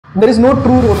There is no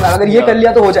true road map, अगर ये कर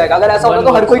लिया तो हो जाएगा, अगर ऐसा होता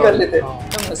तो हर कोई कर लेते,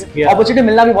 अपॉर्चुनिटी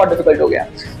मिलना भी बहुत डिफिकल्ट हो गया।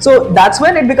 So that's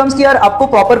when it becomes कि यार आपको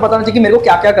प्रॉपर पता होना चाहिए कि मेरे को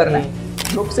क्या क्या करना है,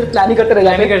 लोग सिर्फ प्लान ही करते रह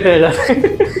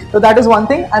जाते। So that is one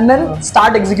thing, and then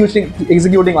start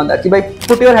executing on that कि भाई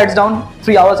put your heads down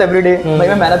 3 hours every day, भाई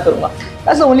मैं मेहनत करूँगा।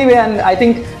 That's the only way, and I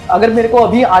think अगर मेरे को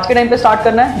अभी आज के टाइम पे स्टार्ट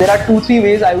करना है, there are 2-3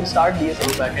 ways I would start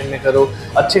DSA। Backend में करो,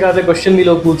 अच्छे खासे क्वेश्चन भी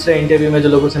लोग पूछ रहे हैं इंटरव्यू में जो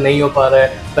लोगों से नहीं हो पा रहा है,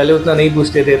 पहले उतना नहीं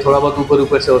पूछते थे, थोड़ा बहुत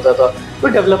ऊपर से होता था। तो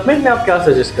डेवलपमेंट में आप क्या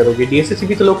सजेस्ट करोगे? DSA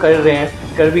भी तो लोग कर रहे हैं,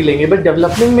 कर भी लेंगे, बट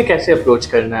डेवलपमेंट में कैसे अप्रोच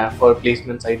करना है for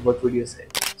placement side? What would you से?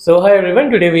 So hi everyone,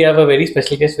 today we have a very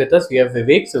special guest with us. We have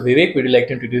Vivek. So Vivek, would you like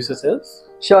to introduce yourself?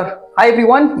 Sure. Hi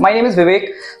everyone, my name is Vivek.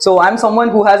 So I'm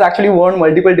someone who has actually worn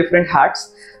multiple different hats.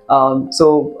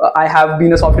 I have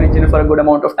been a software engineer for a good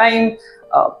amount of time.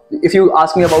 If you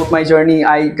ask me about my journey,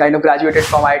 I kind of graduated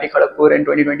from IIT Kharagpur in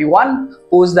 2021.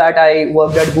 Post that, I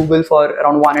worked at Google for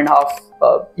around 1.5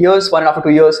 to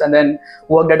 2 years, and then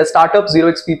worked at a startup,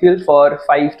 0x people, for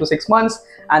 5 to 6 months,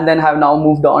 and then have now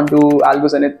moved on to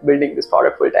Algozenith, building this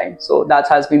product full time. So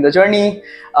that has been the journey.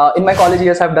 In my college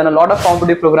years, I've done a lot of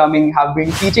competitive programming, have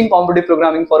been teaching competitive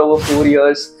programming for over 4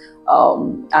 years.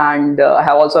 And I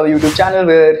have also a YouTube channel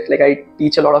where like I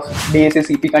teach a lot of DSA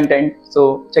CP content, so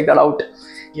check that out.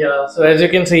 Yeah, so as you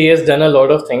can see, he has done a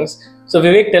lot of things. So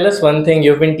Vivek, tell us one thing.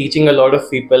 You've been teaching a lot of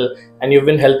people and you've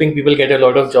been helping people get a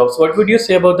lot of jobs. What would you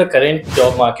say about the current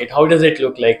job market? How does it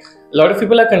look like? A lot of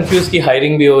people are confused कि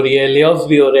hiring भी हो रही है, layoffs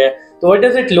भी हो रहे हैं. So what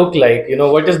does it look like? You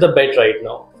know, what is the bet right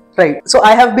now? Right. So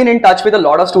I have been in touch with a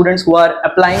lot of students who are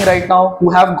applying right now,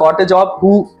 who have got a job,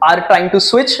 who are trying to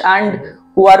switch, and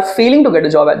who are failing to get a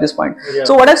job at this point. Yeah.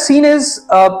 So what I've seen is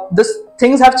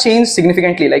things have changed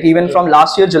significantly. Like even from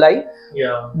last year July,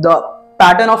 the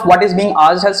pattern of what is being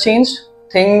asked has changed.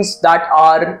 Things that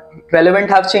are relevant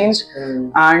have changed,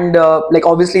 and like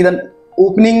obviously the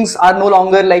openings are no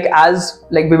longer like as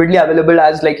like vividly available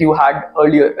as like you had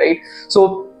earlier, right? So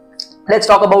let's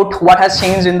talk about what has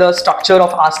changed in the structure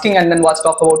of asking, and then let's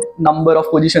talk about number of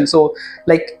positions. So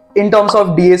like in terms of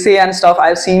DSA and stuff,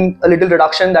 I've seen a little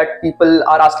reduction that people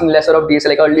are asking lesser of DSA.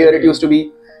 Like earlier it used to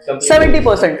be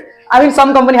 70%. I mean,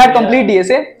 some company had complete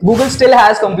DSA. Google still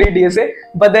has complete DSA,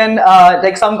 but then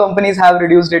like some companies have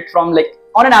reduced it from like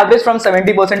on an average from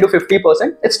 70% to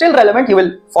 50%. It's still relevant. You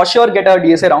will for sure get a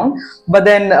DSA round, but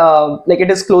then like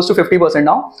it is close to 50%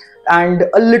 now. And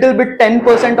a little bit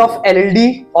 10% of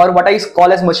LLD, or what I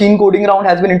call as machine coding round,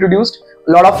 has been introduced.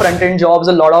 A lot of front-end jobs,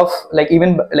 a lot of like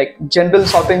even like general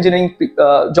software engineering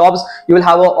jobs, you will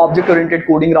have a object-oriented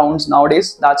coding rounds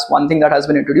nowadays. That's one thing that has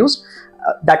been introduced.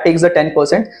 That takes the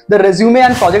 10%. The resume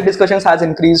and project discussions has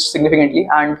increased significantly,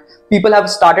 and people have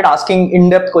started asking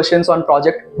in-depth questions on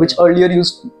project, which earlier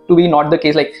used to be not the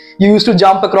case. Like you used to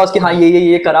jump across कि हाँ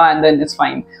ये करा and then it's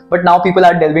fine. But now people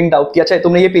are delving down कि अच्छा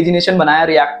तुमने ये pagination बनाया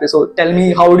React पे, so tell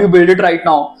me how do you build it right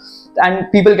now?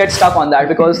 And people get stuck on that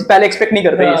because पहले expect नहीं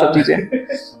करते ये सब चीजें.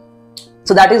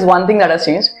 So that is one thing that has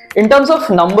changed. In terms of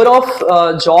number of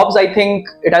jobs, I think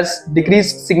it has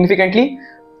decreased significantly.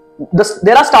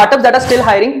 There are startups that are still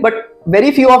hiring, but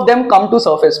very few of them come to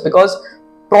surface because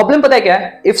problem पता है क्या है?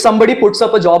 If somebody puts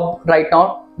up a job right now,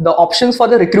 the options for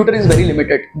the recruiter is very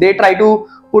limited. They try to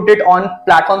put it on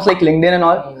platforms like LinkedIn and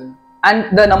all,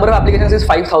 and the number of applications is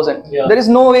 5,000. There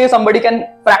is no way somebody can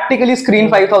practically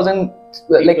screen 5,000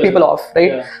 like people off,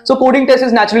 right? So coding test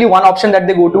is naturally one option that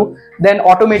they go to. Then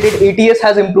automated ATS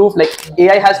has improved, like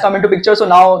AI has come into picture, so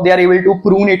now they are able to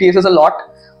prune ATSs a lot,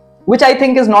 which I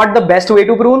think is not the best way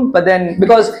to prune. But then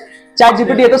because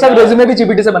ChatGPT है तो सब resume भी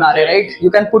GPT से बना रहे हैं, right?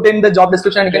 You can put in the job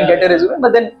description and you can get a resume,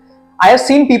 but then I have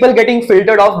seen people getting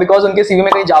filtered off because उनके CV में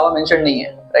कहीं Java mentioned नहीं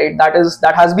है, right?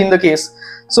 That has been the case.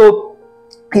 So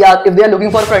yeah, if they are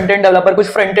looking for front-end developer, कुछ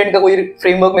front-end का कोई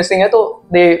framework missing है तो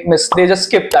they just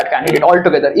skip that candidate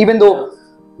altogether, even though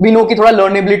we know कि थोड़ा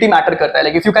learnability matter करता है.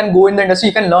 Like if you can go in the industry,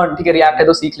 you can learn, ठीक है React है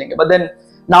तो सीख लेंगे, but then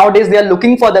nowadays they are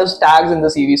looking for those tags in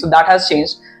the CV, so that has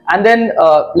changed. And then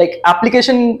like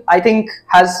application I think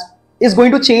is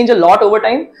going to change a lot over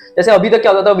time. जैसे अभी तक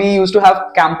क्या होता था, we used to have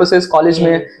campuses college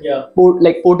में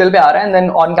like portal पे आ रहा है and then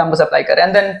on campus apply कर रहे हैं,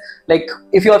 and then like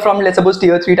if you are from let's suppose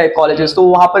tier 3 type colleges, तो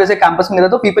वहाँ पर ऐसे campus में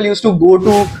रहता तो people used to go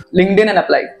to LinkedIn and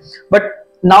apply. But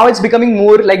now it's becoming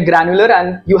more like granular,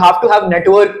 and you have to have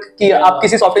network कि आप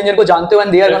किसी software engineer को जानते हो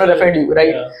and they are going to refer you,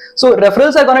 right? So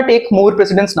referrals are going to take more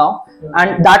precedence now,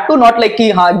 and that too not like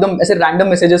कि हाँ एकदम ऐसे random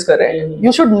messages कर रहे हैं.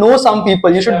 You should know some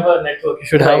people. You should have a network.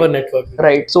 You should have a network.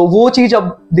 Right. So वो चीज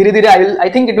अब धीरे-धीरे I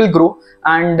think it will grow,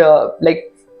 and like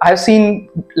I have seen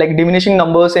like diminishing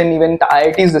numbers in even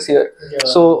IITs this year. Yeah.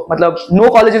 So matlab, no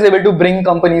college is able to bring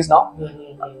companies now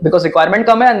because requirement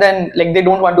come hai, and then like they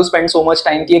don't want to spend so much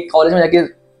time कि एक college में जाके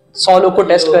 100 लोग को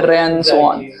test कर रहे हैं and so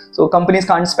on. So companies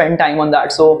can't spend time on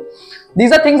that. So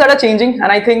these are things that are changing,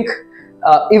 and I think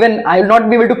even I will not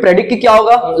be able to predict कि क्या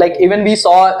होगा. Like even we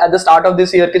saw at the start of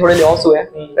this year कि थोड़े layoffs हुए,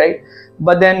 right?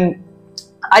 But then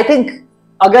I think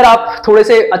अगर आप थोड़े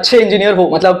से अच्छे इंजीनियर हो,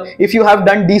 मतलब if you have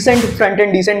done decent front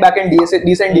end, decent back end,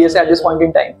 decent DSA at this point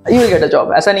in time, you will get a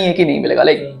job. ऐसा नहीं है कि नहीं मिलेगा.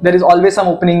 Like there is always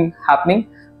some opening happening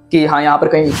कि हाँ यहाँ पर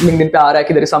कहीं LinkedIn पे आ रहा है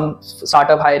कि there is some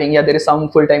startup hiring या there is some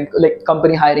full time like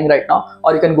company hiring right now,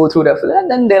 or you can go through referral,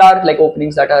 and then there are like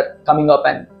openings that are coming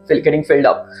up and getting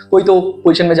filled up. कोई तो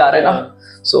position में जा रहा है ना,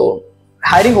 so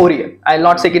hiring हो रही है. आई विल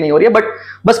नॉट से कि नहीं हो रही है, बट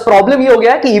बस प्रॉब्लम ये हो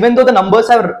गया है कि even though the numbers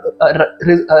have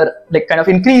like kind of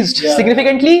increased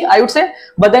significantly I would say,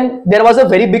 but then there was a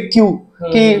very big Q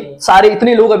कि सारे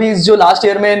इतने लोग अभी जो लास्ट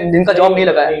ईयर में जिनका जॉब नहीं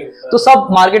लगा है, तो सब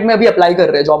मार्केट में अभी अप्लाई कर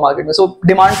रहे हैं जॉब मार्केट में. सो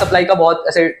डिमांड सप्लाई का बहुत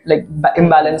ऐसे लाइक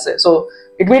इम्बैलेंस है. So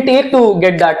it will take to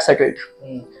get that settled.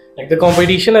 Like the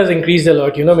competition has increased a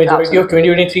lot, you know, majority of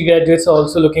 2023 graduates are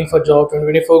also looking for job,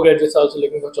 2024 graduates are also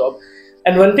looking for job.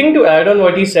 And one thing to add on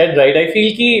what he said, right, I feel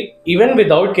कि even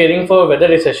without caring for whether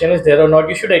recession is there or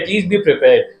not, you should at least be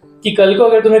prepared. कि कल को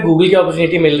अगर तुम्हें Google की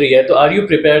opportunity मिल रही है, तो are you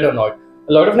prepared or not?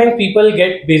 A lot of times people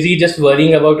get busy just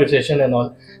worrying about recession and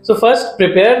all. So first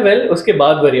prepare well, उसके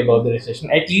बाद worry about the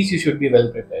recession. At least you should be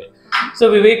well prepared. So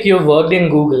Vivek, you've worked in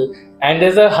Google, and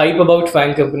there's a hype about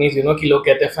FAANG companies, you know, कि लोग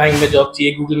कहते हैं FAANG में job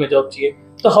चाहिए, Google में job चाहिए.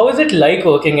 So how is it like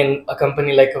working in a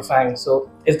company like a FAANG? So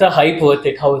is the hype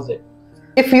worth it? How is it?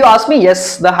 If you ask me, yes,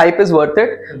 the hype is worth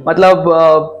it. Matlab,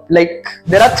 like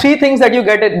there are three things that you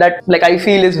get it that like I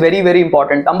feel is very very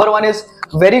important. Number one is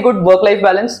very good work-life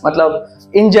balance. Matlab,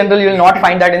 in general, you will not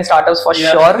find that in startups for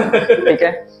sure.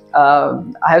 Okay.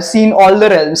 I have seen all the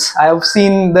realms. I have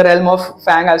seen the realm of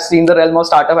FAANG. I've seen the realm of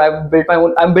startup. I've built my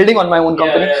own. I'm building on my own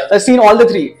company. I've seen all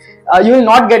the three. You will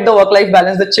not get the work-life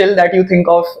balance, the chill that you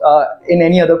think of in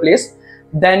any other place.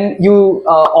 Then you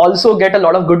also get a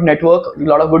lot of good network, a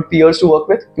lot of good peers to work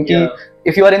with. Because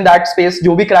if you are in that space,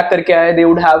 जो भी crack करके आए, they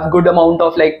would have good amount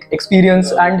of like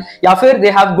experience and या फिर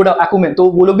they have good acumen, तो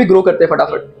वो लोग भी grow करते हैं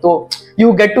फटाफट. तो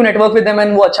you get to network with them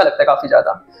and वो अच्छा लगता है काफी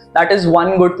ज़्यादा. That is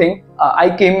one good thing. I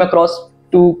came across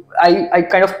to I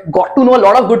kind of got to know a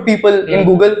lot of good people in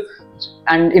Google.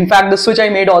 And in fact, the switch I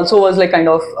made also was like kind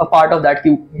of a part of that.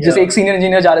 जैसे एक senior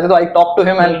engineer जा रहे थे, तो I talked to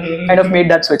him and kind of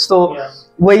made that switch. So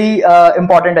वही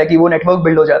important है कि वो नेटवर्क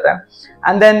बिल्ड हो जाता है.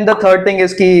 And then the third thing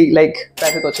is कि लाइक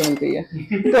पैसे तो अच्छे मिलते ही है,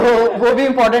 तो वो भी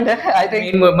important है. I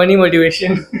think money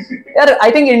motivation. यार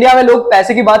आई थिंक इंडिया में लोग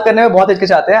पैसे की बात करने में बहुत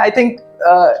हिचकिचाते हैं. आई थिंक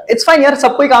इट्स फाइन यार,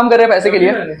 सब कोई काम कर रहे हैं पैसे के लिए,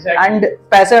 एंड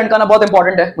पैसे अर्न करना बहुत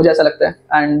इंपॉर्टेंट है मुझे ऐसा लगता है.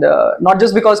 एंड नॉट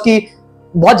जस्ट बिकॉज कि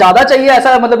बहुत ज्यादा चाहिए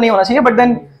ऐसा मतलब नहीं होना चाहिए, but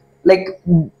then like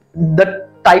the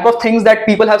type of things that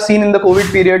people have seen in the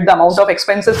COVID period, the amount of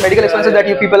expenses, medical expenses that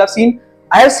you people have seen.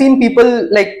 I have seen people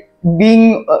like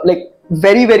being like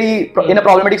very very in a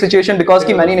problematic situation because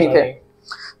कि money नहीं थे.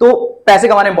 तो पैसे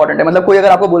कमाना important है. मतलब कोई अगर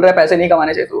आपको बोल रहा है पैसे नहीं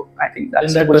कमाने चाहिए, तो I think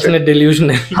that's that person is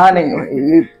delusional. हाँ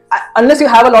नहीं, unless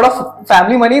you have a lot of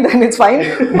family money then it's fine.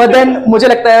 But then मुझे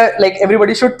लगता है like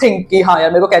everybody should think कि हाँ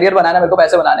यार मेरे को career बनाना है, मेरे को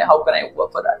पैसे बनाने, how can I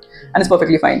work for that? And it's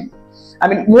perfectly fine. I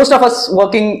mean, most of us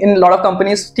working in a lot of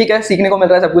companies, ठीक है, सीखने को मिल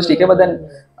रहा है सब कुछ ठीक है, but then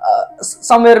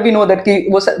somewhere we know that कि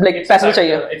वो like पैसे तो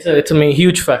चाहिए. It's a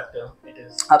huge factor.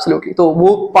 Absolutely. तो वो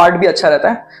part भी अच्छा रहता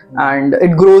है, and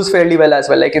it grows fairly well as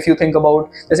well. Like if you think about,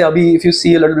 जैसे अभी if you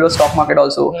see a little bit of stock market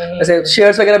also, जैसे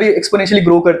shares वगैरह भी exponentially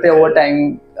grow करते हैं over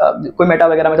time. कोई मेटा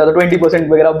वगैरह में चाहता 20%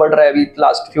 वगैरह बढ़ रहा है अभी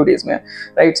last few days में,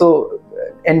 right? So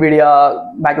Nvidia,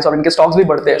 Microsoft, इनके stocks भी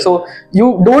बढ़ते हैं. So you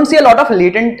don't see a lot of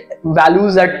latent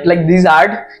values that like these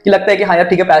add, कि लगता है कि हाँ यार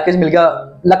ठीक है पैकेज मिल गया,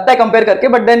 लगता है compare करके,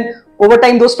 but then over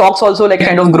time those stocks also like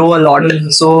kind of grow a lot.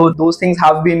 So those things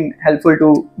have been helpful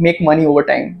to make money over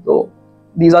time. So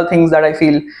these are things that I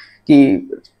feel कि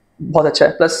बहुत अच्छा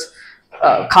है. Plus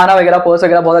खाना वगैरह purse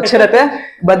वगैरह बहुत अच्छे रहते हैं,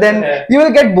 but then you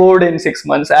will get bored in 6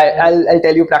 months. I'll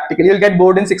tell you practically, you'll get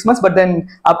bored in 6 months. But then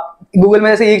आप Google में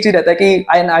ऐसे एक चीज रहता है कि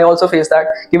I also face that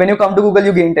कि when you come to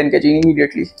Google you gain 10 kg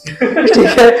immediately.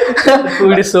 ठीक है.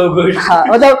 Food is so good. हाँ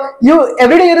मतलब you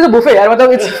every day there is a buffet यार,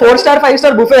 मतलब it's 4-star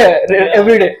 5-star buffet है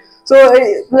every day. So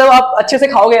मतलब आप अच्छे से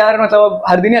खाओगे यार, मतलब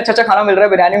हर दिन ही अच्छा अच्छा खाना मिल रहा है,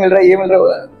 बिरयानी मिल रहा है, ये मिल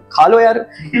रहा है, खा लो यार.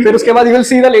 फिर उसके बाद you will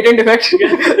see the latent effect.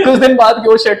 कुछ दिन बाद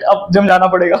oh shit अब जिम जाना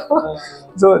पड़ेगा.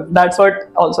 So that's what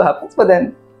also happens. But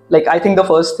then like I think the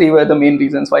first three were the main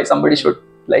reasons why somebody should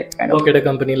like kind of work at a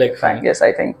company like FAANG. Yes,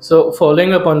 I think. So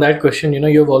following up on that question,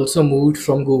 you've also moved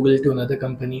from Google to another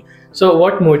company. So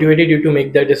what motivated you to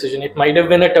make that decision? It might have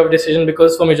been a tough decision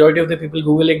because for majority of the people,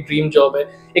 Google एक dream job है,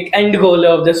 एक end goal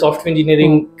of the software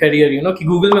engineering career, कि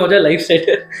Google में हो जाए life set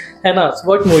है ना? So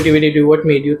what motivated you? What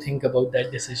made you think about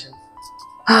that decision?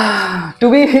 To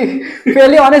be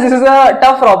fairly honest, this is a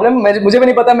tough problem. मुझे भी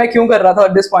नहीं पता मैं क्यों कर रहा था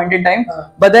at this point in time.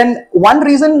 But then one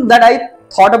reason that I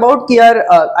thought about कि यार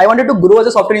I wanted to grow as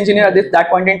a software engineer at that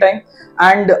point in time.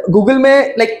 And Google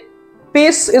में like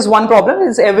pace is one problem.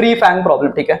 It's every FAANG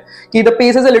problem. ठीक है कि the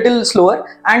pace is a little slower.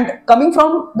 And coming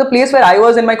from the place where I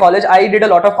was in my college, I did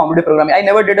a lot of competitive programming. I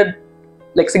never did a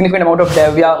like significant amount of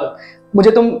dev या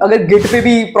मुझे तुम अगर Git पे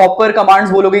भी proper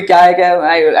commands बोलोगे क्या है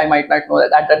I might not know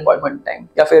that at that point in time,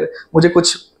 या फिर मुझे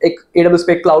कुछ एक AWS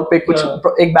पे क्लाउड पे कुछ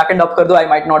एक बैकएंड अप कर दो, I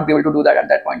might not be able to do that at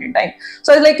that point in time.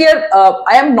 So it's like यार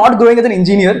I am not growing as an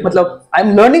engineer, मतलब I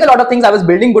am learning a lot of things, I was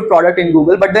building good product in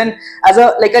Google, but then as a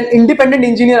like an independent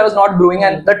engineer I was not growing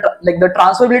and the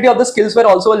transferability of the skills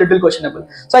were also a little questionable.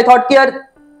 So I thought कि यार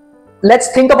let's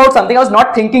think about something. I was not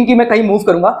thinking कि मैं कहीं move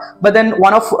करूँगा, but then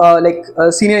one of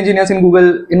senior engineers in Google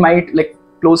in my like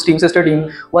close team, sister team,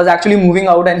 was actually moving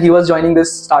out and he was joining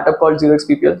this startup called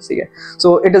 0xPPL.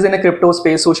 So it is in a crypto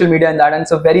space, social media and that, and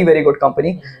it's a very very good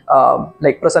company.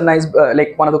 Like Prasanna is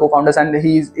like one of the co-founders and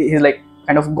he's like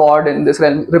kind of god in this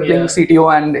realm, rippling CTO,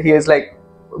 and he is like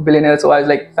billionaire. So I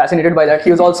was like fascinated by that.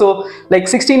 He was also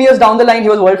like 16 years down the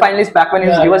line, he was world finalist back when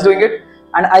he was doing it.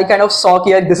 And I kind of saw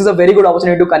that this is a very good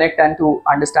opportunity to connect and to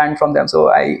understand from them. So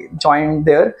I joined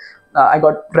there. I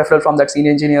got referral from that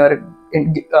senior engineer,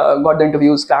 got the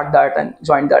interviews, cracked that, and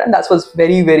joined that. And that was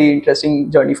very, very interesting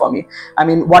journey for me. I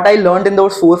mean, what I learned in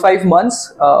those 4 or 5 months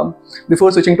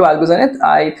before switching to Algozenith,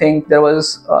 I think there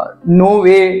was no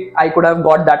way I could have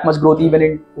got that much growth even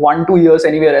in 1-2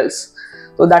 years anywhere else.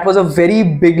 So that was a very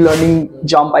big learning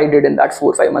jump I did in that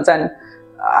 4 or 5 months. And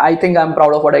I think I'm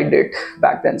proud of what I did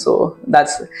back then. So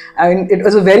that's, I mean, it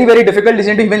was a very, very difficult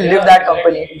decision to even leave that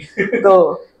company. So,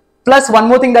 plus one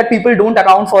more thing that people don't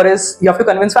account for is you have to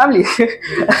convince family.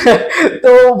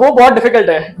 तो वो बहुत difficult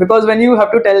है, because when you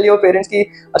have to tell your parents कि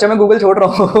अच्छा मैं Google छोड़ रहा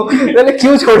हूँ, पहले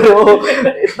क्यों छोड़ रहे हो,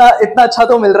 इतना अच्छा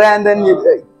तो मिल रहा है, and then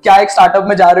क्या एक startup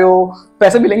में जा रहे हो,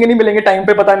 पैसे मिलेंगे नहीं मिलेंगे टाइम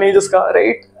पे पता नहीं जिसका,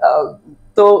 right?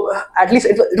 तो at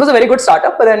least it was a very good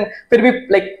startup, but then फिर भी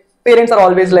like parents are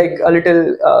always like a little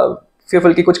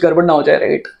fearful कि कुछ गड़बड़ ना हो जाए,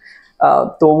 right?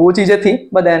 तो वो चीजें थी,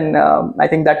 but then I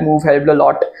think that move helped a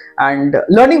lot, and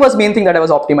learning was main thing that I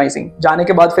was optimizing. जाने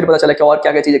के बाद फिर पता चला कि और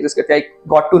क्या क्या चीजें exist करती है. I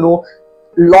got to know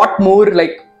lot more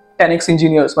like 10x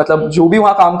engineers. मतलब जो भी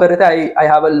वहाँ काम कर रहे थे, I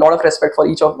have a lot of respect for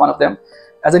each of one of them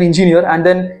as an engineer.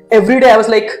 And then every day I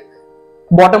was like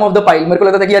bottom of the pile. मेरे को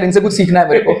लगता था कि यार इनसे कुछ सीखना है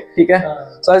मेरे को, ठीक है.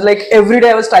 So I was like every day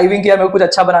I was striving कि यार मेरे को कुछ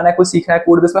अच्छा बनाना है, कुछ सीखना है,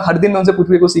 कोड बेस में हर दिन मैं उनसे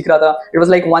कुछ सीख रहा था. It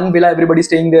was like one villa, everybody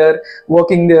staying there,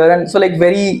 working there, and so like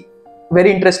very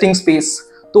very interesting space.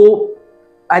 So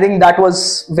I think that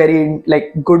was very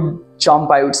like good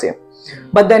jump, I would say.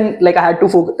 But then like I had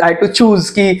to choose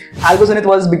कि Algozenith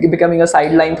was becoming a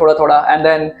sideline thoda, and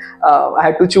then I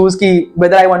had to choose कि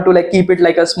whether I want to like keep it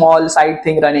like a small side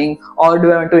thing running, or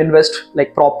do I want to invest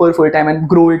like proper full time and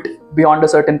grow it beyond a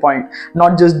certain point,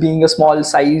 not just being a small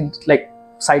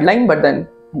sideline, but then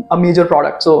a major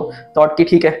product. So thought कि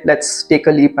ठीक है, let's take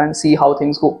a leap and see how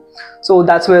things go. So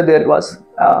that's where there was.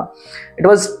 It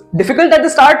was difficult at the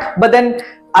start, but then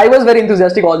I was very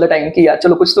enthusiastic all the time कि यार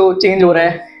चलो कुछ तो change हो रहा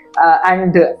है.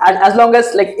 And as long as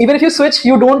like even if you switch,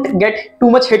 you don't get too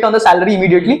much hit on the salary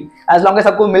immediately, as long as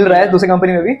आपको मिल रहा है दूसरी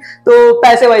कंपनी में भी, तो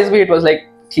पैसे वाइज भी it was like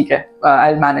ठीक है,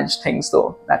 I'll manage things. So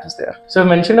that was there. So you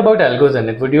mentioned about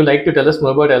Algozenith. Would you like to tell us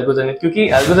more about Algozenith? क्योंकि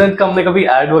Algozenith का हमने कभी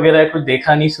ad वगैरह कुछ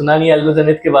देखा नहीं, सुना नहीं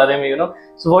Algozenith के बारे में,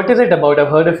 So what is it about?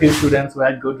 I've heard a few students who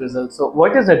had good results. So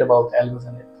what is it about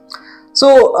Algozenith? So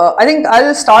I think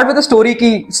I'll start with the story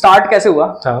कि start कैसे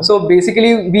हुआ. So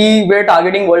basically we were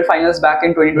targeting World Finalist back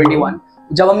in 2021.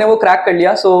 जब हमने वो crack कर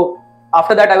लिया, so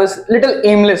after that I was little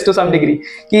aimless to some degree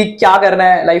कि क्या करना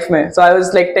है लाइफ में. So I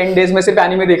was like 10 days में सिर्फ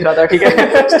anime देख रहा था, ठीक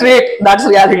है, straight, that's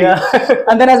reality.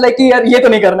 And then I was like कि यार ये तो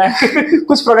नहीं करना है,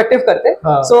 कुछ productive करते.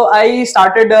 So I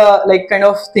started like kind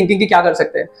of thinking कि क्या कर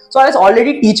सकते हैं. So I was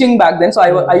already teaching back then. So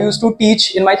I used to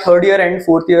teach in my 3rd year and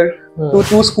 4th year to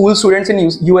 2 school students in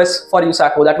US for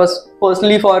USACO. That was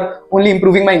personally for only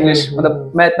improving my English.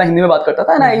 मतलब मैं इतना हिंदी में बात करता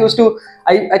था, and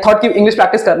I thought कि English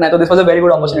practice करना है, तो this was a very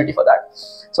good opportunity for that.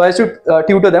 So I used to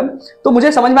tutor them. तो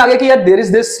मुझे समझ में आ गया कि यार there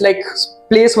is this like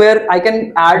place where I can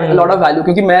add a lot of value,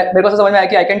 क्योंकि मेरे को समझ में आया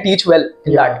कि I can teach well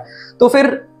in that. तो फिर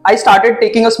I started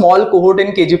taking a small cohort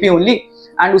in KGP only,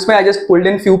 and उसमें I just pulled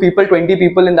in few people, 20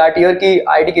 people in that year कि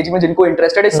IIT KG में जिनको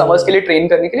interested है summers के लिए train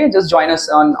करने के लिए, just join us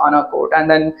on a court, and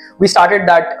then we started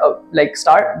that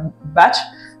start batch.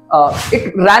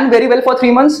 It ran very well for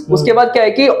 3 months. उसके बाद क्या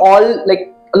है कि all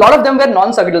a lot of them were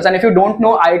non-circuitals, and if you don't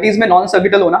know, IITs में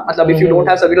non-circuital होना मतलब if you don't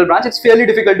have circuital branch, it's fairly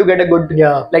difficult to get a good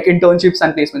internships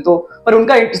and placement. तो पर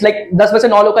उनका 10 में से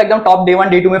 9 लोग का एकदम top day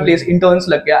 1 day 2 में place interns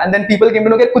लग गया, and then people came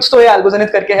to know कि कुछ तो ये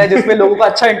Algozenith करके है जिसमें लोगों को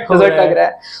अच्छा result लग रहा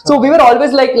है. So we were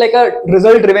always like a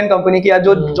result driven company कि यार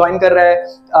जो join कर रहा है,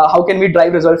 how can we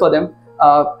drive result for them,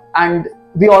 and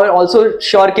we are also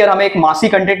sure कि यार हमें एक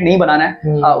massy content नहीं बनाना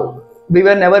है. We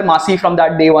were never massy from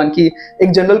that day one कि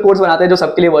एक general course बनाते हैं जो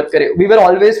सबके लिए work करे. We were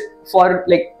always for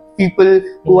people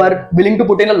who are willing to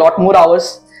put in a lot more hours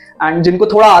and जिनको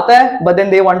थोड़ा आता है but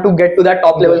then they want to get to that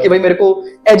top level कि भाई मेरे को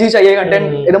edgy चाहिए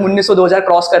content, एकदम 1900-2000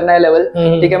 क्रॉस करना है level,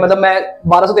 ठीक है, मतलब मैं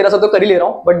 1200-1300 तो कर ही ले रहा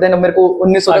हूँ but then मेरे को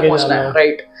 1900 तक पहुंचना है,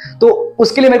 right? तो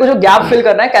उसके लिए मेरे को जो gap fill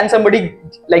करना है, can somebody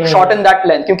shorten that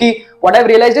length, क्योंकि what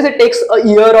I've realized is it takes a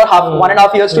year or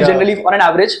 1.5 years to generally on an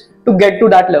average to get to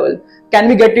that level. Can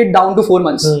we get it down to 4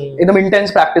 months in the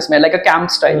intense practice mein, like a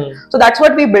camp style? So that's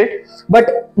what we built.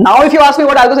 But now if you ask me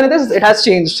what Algozenith is, it has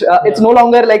changed. It's no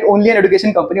longer like only an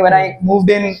education company. When I moved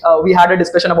in, we had a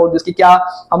discussion about this कि क्या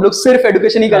हम लोग सिर्फ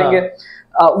education ही करेंगे.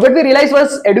 What we realized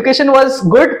was education was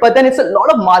good, but then it's a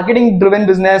lot of marketing driven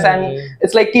business, and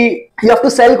it's like you have to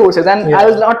sell courses, and I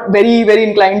was not very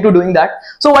inclined to doing that.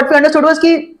 So what we understood was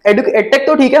कि edtech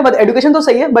तो ठीक है, but education तो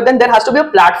सही है, but then there has to be a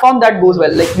platform that goes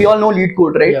well. Like we all know Lead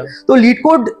Code, right? So Lead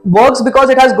Code works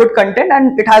because it has good content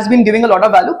and it has been giving a lot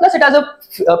of value. Plus it has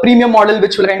a premium model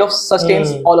which will kind of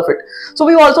sustains all of it. So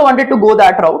we also wanted to go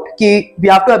that route कि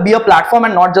we have to be a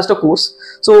platform and not just a course.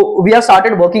 So we have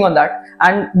started working on that,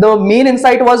 and the main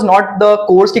insight was not the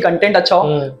course की content अच्छा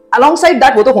हो. Alongside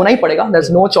that वो तो होना ही पड़ेगा. There's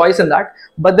no choice in that.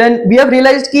 But then we have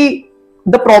realized कि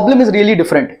the problem is really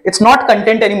different. It's not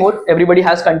content anymore. Everybody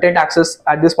has content access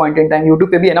at this point in time.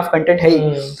 YouTube पे भी enough content है ही.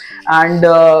 And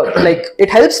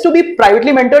it helps to be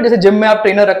privately mentored. जैसे gym में आप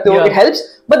trainer रखते हो, it helps.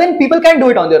 But then people can do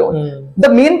it on their own.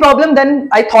 The main problem then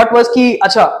I thought was कि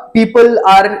अच्छा people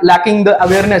are lacking the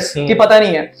awareness कि पता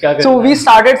नहीं है. So we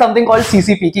started something called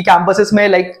CCP कि campuses में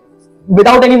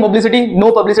without any publicity,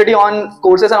 no publicity on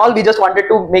courses and all, we just wanted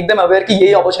to make them aware कि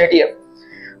ये opportunity है.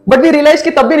 But we realized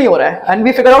कि तब भी नहीं हो रहा है, and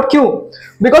we figured out क्यों,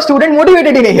 because student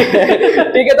motivated ही नहीं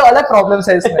है. ठीक है, तो अलग problems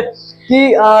है इसमें कि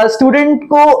student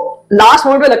को last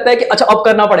moment पे लगता है कि अच्छा अब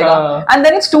करना पड़ेगा, and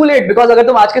then it's too late, because अगर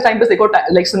तुम आज के time पे देखो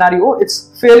like scenario, it's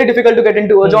fairly difficult to get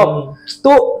into a job.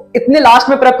 तो इतने last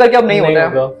में prep करके अब नहीं होता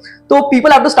है. तो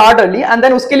people have to start early, and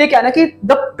then उसके लिए क्या है ना कि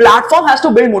the platform has to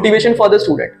build motivation for the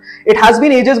student. It has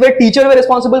been ages where teachers were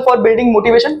responsible for building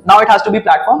motivation. Now it has to be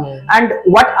platform. And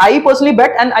what I personally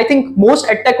bet, and I think most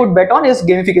edtech would bet on, is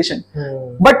gamification.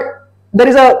 But there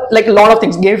is a lot of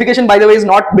things. Gamification, by the way, is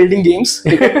not building games.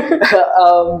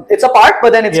 It's a part,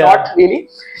 but then it's not really.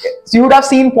 So you would have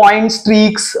seen points,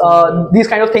 streaks, these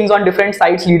kind of things on different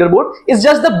sites, leaderboard. It's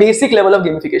just the basic level of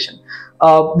gamification.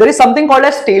 There is something called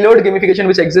as tailored gamification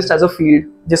which exists as a field.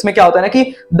 जिसमें क्या होता है ना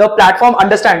कि the platform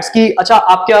understands कि अच्छा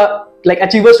आप क्या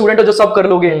achiever student हो जो सब कर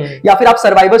लोगे, या फिर आप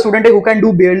survivor student है who can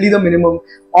do barely the minimum,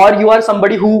 or you are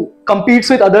somebody who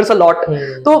competes with others a lot.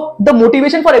 So the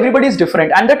motivation for everybody is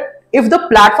different, and that if the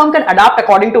platform can adapt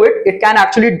according to it, it can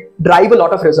actually drive a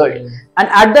lot of result. And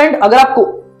at the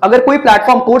end अगर कोई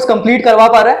platform course complete करवा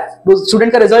पा रहा है, तो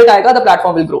student का result आएगा, the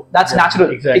platform will grow. That's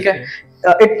natural. ठीक है.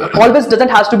 It always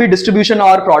doesn't has to be distribution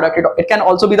or product. It can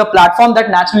also be the platform that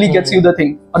naturally gets you the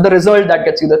thing, or the result that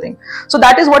gets you the thing. So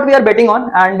that is what we are betting on,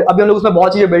 and अभी हम लोग उसमें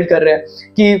बहुत चीजें build कर रहे हैं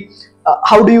कि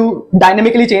how do you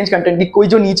dynamically change content कि कोई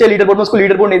जो नीचे leaderboard में उसको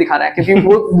leaderboard नहीं दिखाना है क्योंकि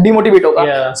वो demotivate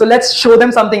होगा. So let's show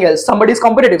them something else. Somebody is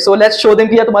competitive, so let's show them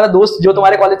कि यार तुम्हारा दोस्त जो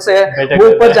तुम्हारे कॉलेज से है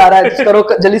वो ऊपर जा रहा है, करो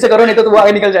जल्दी से करो नहीं तो वो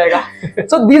आगे निकल जाएगा.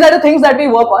 So these are the things that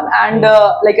we work on, and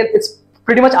it's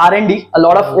pretty much R&D. A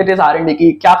lot of it is R&D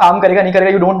कि क्या काम करेगा नहीं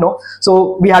करेगा, you don't know.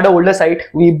 So we had an older site,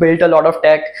 we built a lot of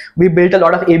tech, we built a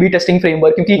lot of A/B testing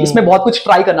framework क्योंकि इसमें बहुत कुछ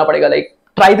try करना पड़ेगा,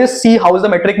 try this, see how is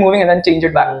the metric moving, and then change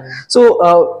it back. So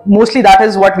mostly that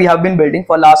is what we have been building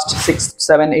for last 6,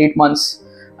 7, 8 months.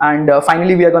 And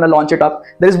finally we are going to launch it up.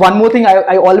 There is one more thing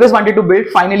I always wanted to build.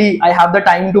 Finally I have the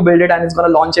time to build it, and it's going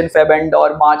to launch in Feb end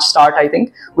or March start, I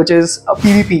think, which is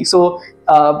PvP. So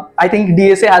I think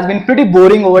DSA has been pretty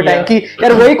boring over time कि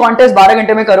यार वही contest 12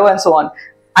 घंटे में करो and so on.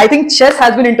 I think chess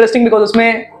has been interesting because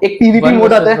उसमें एक PvP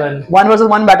mode आता है, 1 versus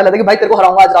 1 बैटल आता है कि भाई तेरे को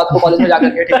हराऊंगा आज रात को कॉलेज में जाकर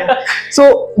के, ठीक है. So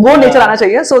वो नेचर आना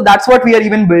चाहिए. So that's what we are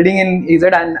even building in AZ,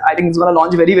 and I think it's gonna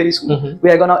launch very soon.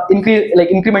 We are gonna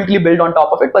incrementally build on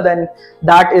top of it, but then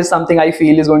that is something I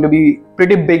feel is going to be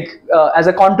pretty big as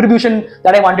a contribution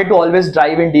that I wanted to always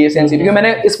drive in DSA and CP. क्योंकि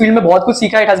मैंने इस field में बहुत कुछ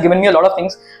सीखा. It has given me a lot of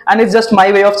things, and it's just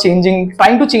my way of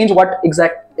trying to change what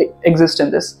exact exists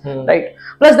in this, right?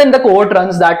 Plus then the cohort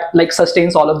runs that like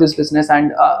sustains all of this business,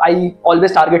 and I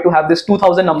always target to have this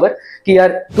 2000 number कि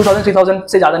यार 2000 3000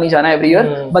 से ज़्यादा नहीं जाना every year,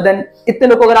 but then इतने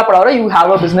लोगों को अगर आप पढ़ा रहे हो, you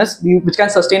have a business which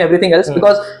can sustain everything else,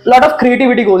 because a lot of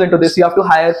creativity goes into this. You have to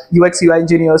hire UX UI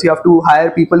engineers, you have to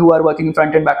hire people who are working in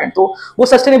front end back end, तो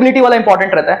वो sustainability वाला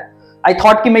important रहता है. I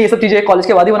thought कि मैं ये सब चीजें कॉलेज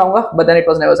के बाद ही बनाऊंगा, but then it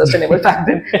was never sustainable back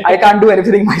then. I can't do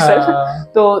everything myself.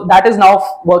 So that is now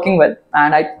working well,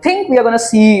 and I think we are gonna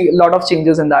see a lot of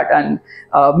changes in that. And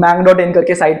mang.in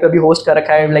करके site पे भी host कर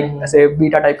रखा है, like ऐसे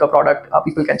beta type का product,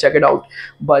 people can check it out.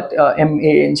 But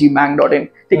mang.in,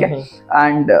 ठीक है.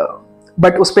 And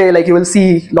but उस पे like you will see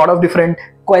lot of different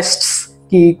quests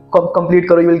कि complete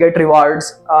करो, you will get rewards.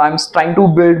 I'm trying to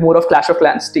build more of Clash of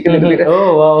Clans, ठीक है.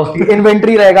 Oh wow.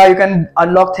 Inventory रहेगा, you can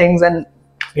unlock things, and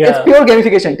it's pure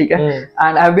gamification, ठीक है.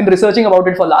 And I've been researching about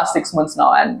it for last 6 months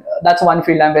now, and that's one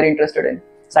field I'm very interested in,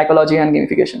 psychology and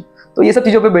gamification. तो ये सब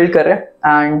चीजों पे build कर रहे हैं,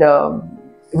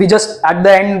 and we just at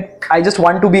the end I just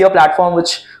want to be a platform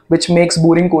which makes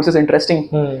boring courses interesting.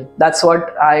 That's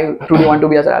what I truly want to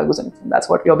be as an Algozenith. That's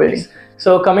what we are building.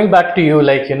 So coming back to you,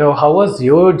 like you know, how was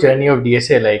your journey of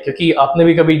DSA like? क्योंकि आपने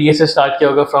भी कभी DSA start किया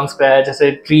होगा from scratch,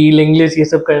 जैसे tree, English ये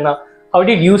सब करना. How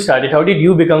did you start it? How did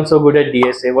you become so good at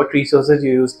DSA? What resources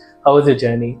you used? How was your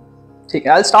journey? ठीक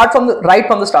है, I'll start from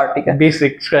the start, ठीक है.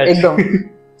 Basic scratch. एकदम.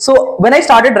 So when I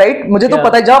started, right, मुझे तो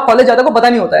पता है, जब कॉलेज जाता को पता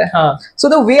नहीं होता है. So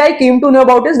the way I came to know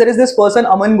about is there is this person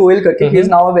Aman Goel करके, he is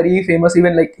now a very famous,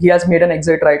 even like he has made an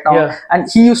exit right now, and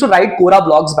he used to write Quora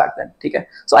blogs back then, ठीक है.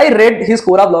 So I read his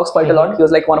Quora blogs quite a lot. He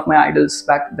was like one of my idols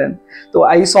back then. So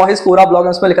I saw his Quora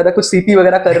blog, उसमें लिखा था कुछ CP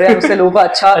वगैरह कर रहे हैं, उससे लोगों का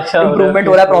अच्छा improvement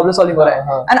हो रहा है, problem solving हो रहा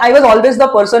है. And I was always the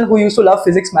person who used to love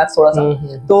physics, maths थोड़ा सा.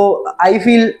 तो I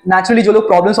feel naturally जो लोग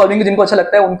problem solving जिनको अच्छा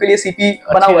लगता है, उनके लिए CP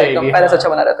बना हुआ है, एकदम पहले से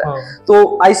अच्छा बना रहता है. तो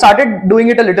I started doing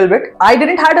it a little bit. I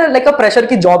didn't had like a pressure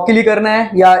कि job के लिए करना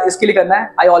है या इसके लिए करना है.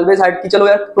 I always had कि चलो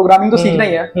यार प्रोग्रामिंग तो सीखना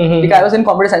ही है. ठीक है, I was in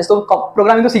computer science, तो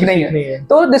प्रोग्रामिंग तो सीखना ही है.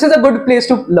 तो this is a good place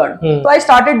to learn. So I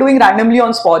started doing randomly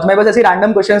on Spoj. मैं बस ऐसे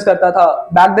random questions करता था.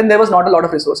 Back then there was not a lot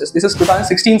of resources. This is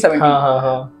 2016-17.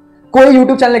 कोई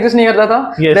YouTube चैनल एग्जिस्ट नहीं करता था.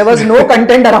 There was no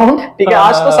content around. ठीक है,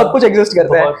 आज तो सब कुछ एग्जिस्ट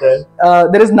करता है.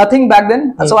 There is nothing back then.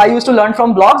 So I used to learn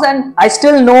from blogs, and I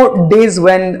still know days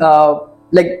when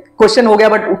like question हो गया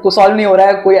बट उसको सॉल्व नहीं हो रहा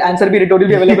है, कोई आंसर भी रिटोरियल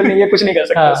भी अवेलेबल नहीं है, कुछ नहीं कर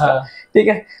सकते उसका. ठीक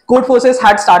है. Code Forces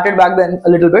had started back then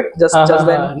a little bit, just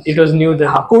then. It was new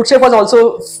then. CodeChef was also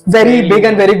very big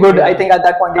and very good, I think, at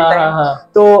that point in time.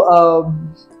 तो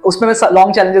उसमें मैं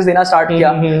लॉन्ग चैलेंजेस देना start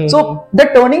किया. So the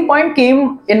turning point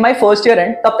came in my first year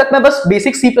and. तब तक मैं बस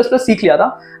basic C++ सीख लिया था,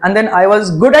 and then I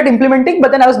was good at implementing,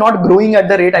 but then I was not growing at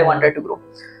the rate I wanted to grow.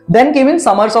 Then came in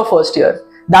summers of first year.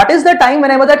 That is the time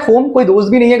when I was at home. कोई दोस्त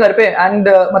भी नहीं है घर पे, and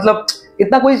मतलब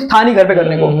इतना कोई था नहीं घर पे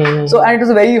करने को. So and it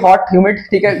was very hot, humid,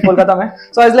 ठीक है, कोलकाता में.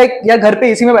 सो आई वाज लाइक यार घर पे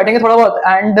एसी में बैठेंगे थोड़ा बहुत,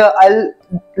 and I will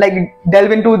like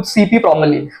delve into CP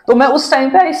properly. तो मैं उस टाइम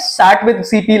पे I sat with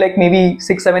CP like maybe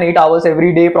 6, 7, 8 hours every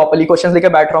day properly. Questions लेके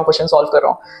बैठ रहा हूँ, questions solve कर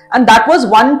रहा हूँ, and that was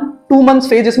 1-2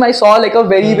 months phase जिसमें I saw like a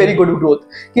very good growth.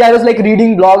 कि I was like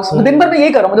reading blogs. दिन भर मैं ये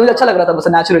कर रहा हूँ, मुझे अच्छा लग रहा था बस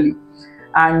naturally,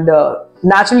 and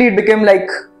naturally it became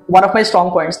like one of my strong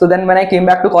points. So then when I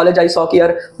came back to college, I saw कि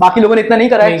यार बाकी लोगों ने इतना नहीं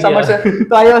करा है समर से.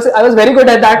 तो I was very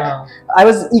good at that. I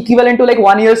was equivalent to like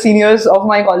 1 year seniors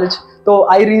of my college. तो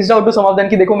I reached out to some of them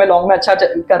कि देखो मैं लॉन्ग में अच्छा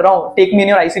कर रहा हूँ, take me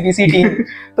in your ICPC team.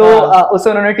 तो उससे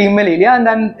उन्होंने टीम में ले लिया, and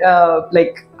then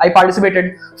like I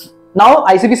participated. Now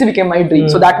ICPC became my dream.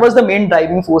 So that was the main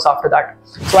driving force after that.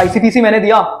 So ICPC मैंने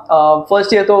दिया.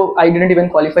 First year तो I didn't even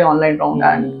qualify online round,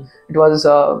 and it was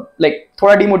like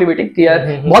थोड़ा demotivating कि यार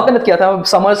बहुत मेहनत किया था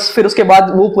summers, फिर उसके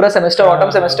बाद वो पूरा semester,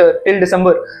 autumn semester till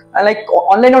December, and like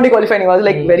online round he qualify नहीं हुआ.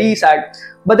 Like very sad.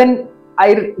 But then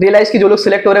I realized कि जो लोग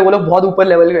select हो रहे हैं वो लोग बहुत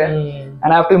ऊपर level के हैं,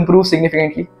 and I have to improve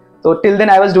significantly. So till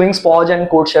then I was doing Spoj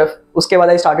and CodeChef. उसके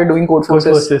बाद I started doing Code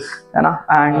Forces, है ना,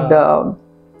 and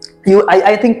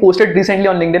I think posted recently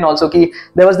on LinkedIn also कि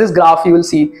there was this graph you will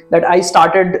see that I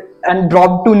started and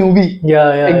dropped to newbie.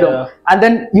 Yeah. And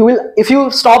then you will, if you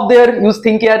stop there, you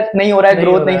think यार नहीं हो रहा है,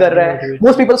 growth नहीं कर रहा है.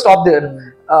 Most people stop there,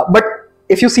 but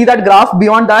if you see that graph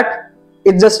beyond that,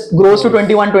 it just grows to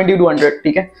 21, 22, 100.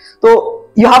 ठीक है. तो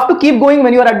you have to keep going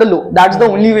when you are at the low. That's the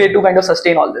only way to kind of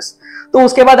sustain all this. तो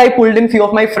उसके बाद I pulled in few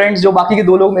of my friends, जो बाकी के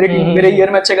 2 लोग मेरे ईयर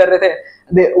में अच्छे कर रहे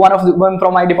थे, one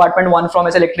from my department, one from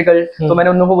electrical. तो मैंने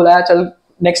उन लोगों को बुलाया, चल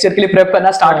next year के लिए prep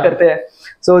करना start करते हैं.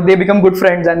 So they become good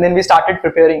friends and then we started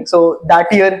preparing. So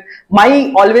that year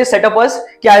my always setup was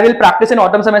कि I will practice in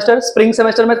autumn semester, spring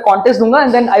semester में contest दूंगा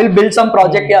and then I will build some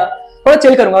project या थोड़ा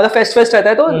chill करूंगा. मतलब fest रहता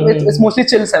है तो it's mostly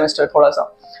chill semester थोड़ा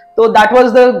सा. तो that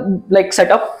was the like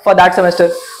setup for that semester.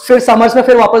 फिर summers में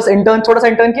फिर वापस intern, छोटा सा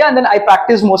intern किया and then I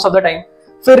practiced most of the time.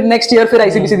 फिर next year फिर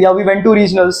ICPC दिया. We went to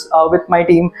regionals with my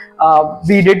team.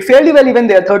 We did fairly well even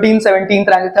there. 13th,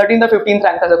 17th rank, 13th or 15th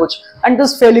rank था कुछ. And it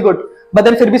was fairly good. But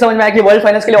then फिर भी समझ में आया कि वर्ल्ड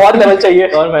फाइनेंस के लिए और लेवल चाहिए,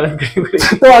 और मेहनत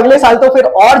करनी तो अगले साल तो फिर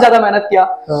और ज्यादा मेहनत किया.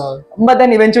 But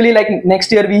then eventually like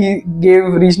next year we gave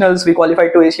regionals, we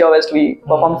qualified to Asia West, we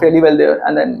performed fairly well there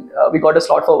and then we got a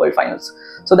slot for world finals.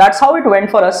 So that's how it went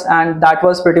for us and that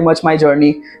was pretty much my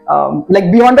journey.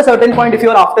 Like beyond a certain point, if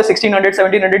you are after 1600,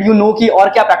 1700, you know कि और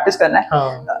क्या practice करना है.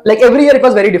 Like every year it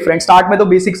was very different. Start में तो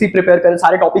basics ही prepare कर,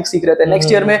 सारे topics सीख रहे थे.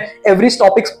 Next year में every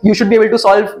topic you should be able to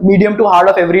solve medium to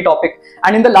hard of every topic.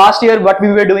 And in the last year what we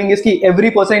were doing is कि every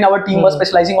person in our team was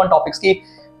specializing on topics कि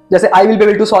जैसे I will be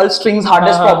able to solve strings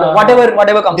hardest problem,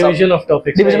 whatever comes division up.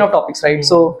 Division of topics, right?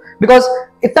 So because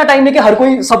इतना time नहीं कि हर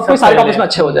कोई सब कोई सारे टॉपिक्स में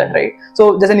अच्छे हो जाए, right? So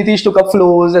जैसे नीतीश took up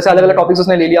flows, जैसे अलग अलग टॉपिक्स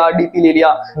उसने ले लिया, DP ले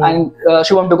लिया, and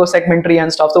Shubham took up segmentary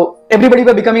and stuff. So everybody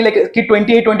were becoming like कि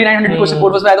 2800-2900 क्वेश्चन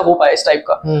कोर्स में हो पाए इस टाइप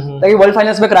का, ताकि वर्ल्ड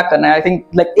फाइनेंस में क्रैक करना है. I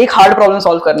think like एक हार्ड प्रॉब्लम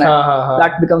सॉल्व करना है,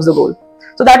 that becomes the goal.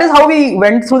 So that is how we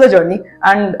went through the journey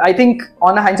and I think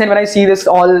on a hindsight when I see this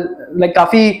all like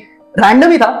काफी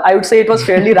random ही था. I would say it was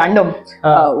fairly random.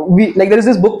 We like there is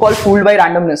this book called Fooled by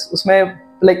Randomness. उसमें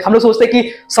like हम लोग सोचते हैं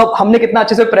कि सब हमने कितना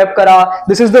अच्छे से prep करा,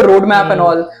 this is the road map and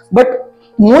all, but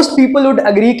most people would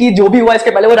agree कि जो भी हुआ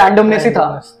इसके पहले वो randomness ही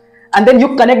था. And then you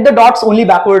connect the dots only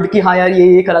backward कि हाँ यार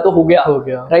ये करा तो हो गया,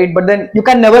 right? But then you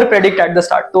can never predict at the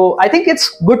start. So I think it's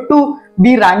good to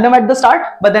be random at the start,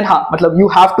 but then हाँ मतलब you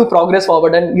have to progress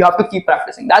forward and you have to keep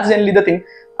practicing. That's generally the thing.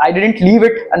 I didn't leave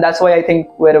it, and that's why I think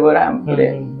wherever I am today,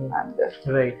 I'm there.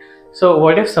 Right. So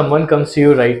what if someone comes to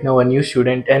you right now, a new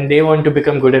student, and they want to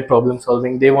become good at problem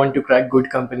solving, they want to crack good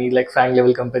company like FAANG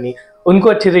level company, उनको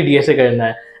अच्छे से DSA करना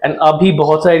है, and अभी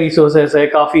बहुत सारे resources है,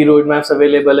 काफी road maps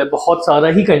available है, बहुत सारा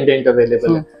ही content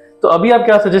available है. तो अभी आप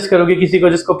क्या suggest करोगे किसी को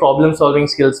जिसको problem solving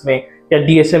skills में या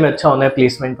DSA में अच्छा होना है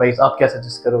placement wise, आप क्या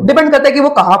suggest करोगे? Depend करता है कि वो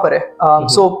कहाँ पर है.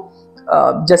 So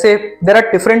जैसे there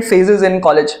are different phases in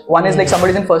college. One is like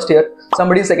somebody is in first year,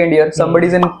 somebody is second year, somebody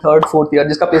is in third, fourth year.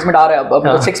 जिसका placement आ रहा है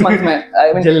अब 6 months में.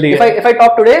 I mean, if I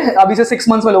talk today, अभी से 6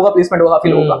 months में लोगों का placement होगा, काफी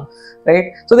लोगों का,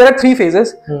 right? So there are 3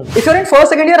 phases. If you're in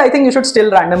first, second year, I think you should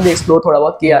still randomly explore थोड़ा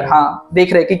बहुत कि यार हाँ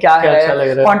देख रहे कि क्या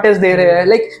है, contest दे रहे हैं.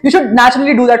 Like you should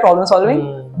naturally do that problem solving.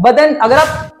 But then अगर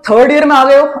आप third year में आ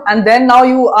गए हो and then now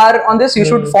you are on this, you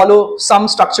should follow some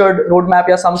structured roadmap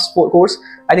या some course.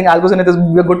 I think Algozenith is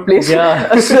a good place.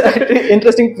 Yeah.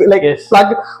 Interesting like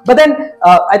plug. But then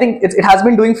I think it has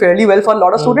been doing fairly well for a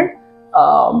lot of students.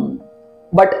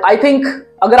 But I think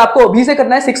अगर आपको अभी से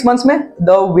करना है 6 months में,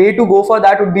 the way to go for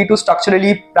that would be to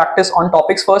structurally practice on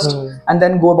topics first and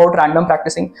then go about random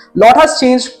practicing. Lot has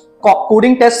changed.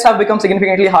 Coding tests have become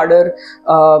significantly harder.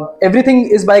 Everything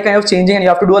is by kind of changing and you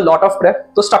have to do a lot of prep.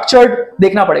 So structured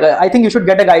देखना पड़ेगा. I think you should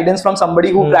get a guidance from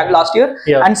somebody who cracked last year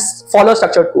and follow a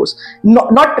structured course.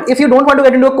 Not if you don't want to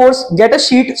get into a course, get a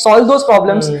sheet, solve those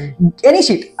problems. Any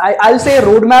sheet. I'll say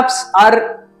roadmaps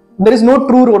are, there is no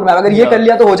true roadmap. अगर ये कर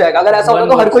लिया तो हो जाएगा. अगर ऐसा होता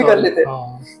तो हर कोई कर लेते.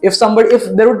 If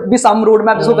there would be some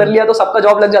roadmap जिसको कर लिया तो सबका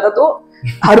जॉब लग जाता तो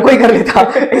हर कोई कर लेता.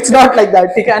 It's not like that,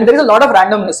 ठीक है? And there is a lot of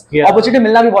randomness. Opportunity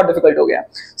मिलना भी बहुत difficult हो गया.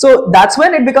 So that's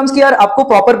when it becomes कि यार आपको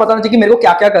proper पता होना चाहिए कि मेरे को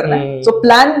क्या क्या करना है. So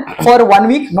plan for 1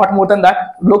 week, not more than that.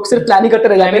 लोग सिर्फ plan ही करते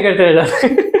रह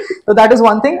जाते. So that is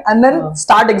one thing, and then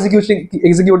start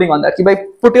executing on that. कि भाई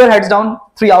put your heads down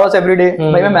 3 hours every day.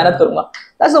 भाई मैं मेहनत करूँगा.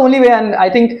 That's the only way, and I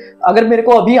think अगर मेरे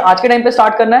को अभी आज के टाइम पे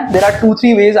start करना है, there are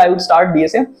 2-3 ways I would start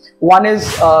DSA. One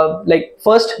is like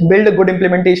first build a good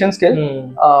implementation skill.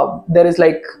 There is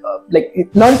like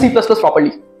learn C++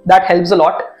 properly. That helps a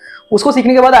lot. उसको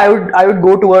सीखने के बाद I would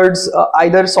go towards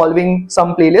either solving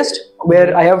some playlist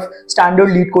where I have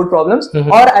standard lead code problems,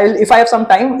 or if I have some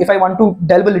time, if I want to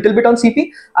delve a little bit on CP,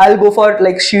 I'll go for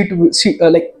like sheet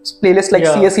like playlist like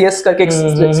CSS करके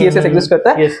CSS exist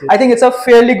करता है. I think it's a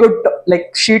fairly good like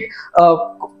sheet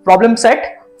problem set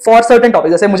for certain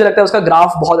topics. जैसे मुझे लगता है उसका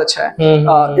graph बहुत अच्छा है,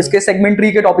 इसके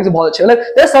सेगमेंट्री के टॉपिक्स बहुत अच्छे हैं.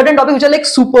 Like there are certain topics which are like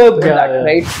superb in that,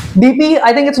 right? DP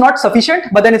I think it's not sufficient,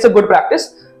 but then it's a good practice.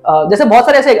 जैसे बहुत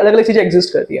सारे ऐसे अलग अलग चीजें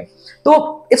एग्जिस्ट करती है. तो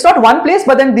it's not one place,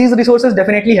 but then these resources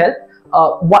definitely help.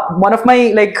 one of my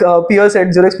peers at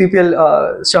 0x PPL,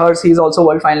 Shahars, he is also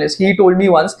world finalist. He told me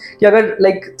once कि अगर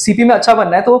like CP में अच्छा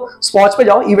बनना है तो sports पे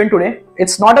जाओ, even today.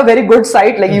 It's not a very good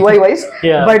site like UI wise,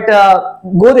 but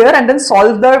go there and then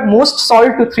solve the most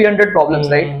solved to 300 problems,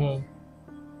 right?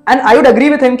 And I would agree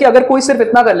with him कि अगर कोई सिर्फ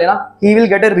इतना कर लेना, he will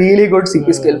get a really good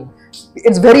CP skill.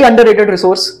 It's very underrated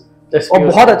resource. और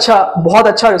बहुत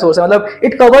अच्छा resource है. मतलब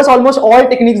it covers almost all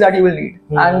techniques that you will need.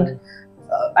 And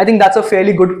I think that's a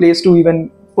fairly good place to even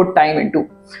put time into.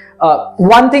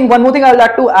 One more thing I would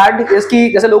like to add is कि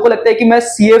जैसे लोगों को लगता है कि मैं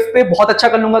CF पे बहुत अच्छा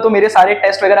कर लूंगा तो मेरे सारे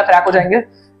टेस्ट वगैरह क्रैक हो जाएंगे.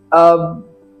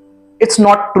 It's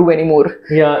not true anymore.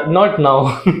 Yeah, not now.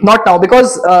 Not now,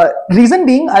 because reason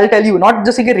being, I'll tell you, not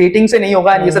just कि rating से नहीं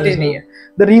होगा, ये सब चीज नहीं है.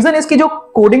 The reason is कि जो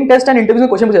coding test and interviews में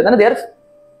क्वेश्चन पूछे जाते हैं ना, they are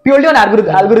purely on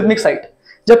algorithmic side.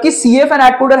 जबकि CF and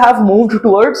AdCoder have moved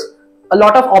towards a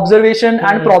lot of observation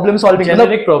and problem solving.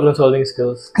 Generic problem solving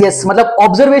skills. Yes, मतलब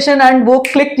observation and वो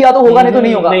click किया तो होगा नहीं तो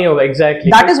नहीं होगा. नहीं होगा,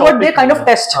 exactly. That is what they kind of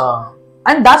test.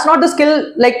 And that's not the skill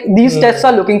like these tests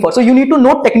are looking for. So you need to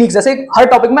know techniques. जैसे हर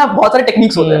टॉपिक में बहुत सारे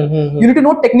टेक्निक्स होते हैं. You need to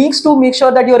know techniques to make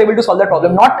sure that you are able to solve that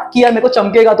problem. Not कि यार मेरे को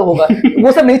चमकेगा तो होगा.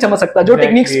 वो सब नहीं चमक सकता. जो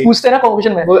टेक्निक्स पूछते हैं ना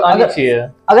कॉम्पिटिशन में,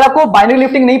 अगर आपको बाइनरी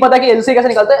लिफ्टिंग नहीं पता कि L से कैसे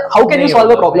निकलता है, how can you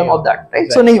solve a problem of that,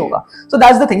 right? So नहीं होगा. So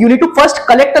that's the thing. You need to first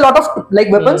collect a lot of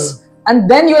like weapons. And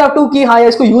then you have to कि हाँ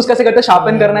इसको यूज कैसे करते हैं,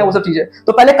 शार्पन करना है, वो सब चीजें.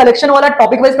 तो पहले कलेक्शन वाला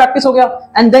टॉपिक वाइज प्रैक्टिस हो गया,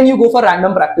 and then you go for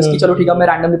random practice कि चलो ठीक है मैं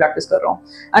रैंडमली प्रैक्टिस कर रहा हूँ.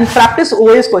 And practice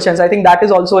OS questions. I think that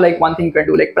is also like one thing you can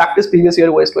do, like practice previous year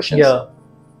OS questions.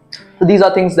 So these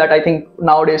are things that I think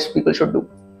nowadays people should do.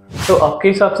 तो आपके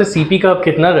हिसाब से CP का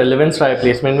कितना relevance रहा है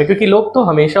placement में? क्योंकि लोग तो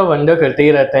हमेशा वंडर करते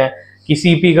ही रहते हैं कि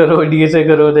सीपी करो, डीएसए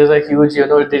करो, there's a huge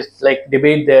this like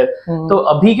debate there. तो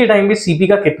अभी के टाइम पे सीपी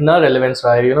का कितना रेलेवेंस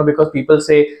रहा है? Because people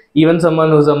say even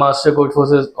someone who's a master code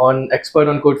forces on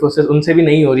expert on code forces, उनसे भी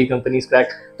नहीं हो रही कंपनीज क्रैक.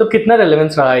 तो कितना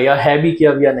रेलेवेंस रहा है, या है भी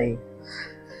किया या नहीं?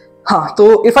 हाँ,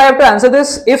 तो if I have to answer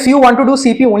this, if you want to do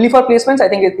CP only for placements, I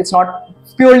think it's not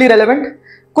purely relevant.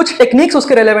 कुछ टेक्निक्स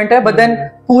उसके रेलेवेंट है, बट देन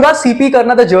पूरा सीपी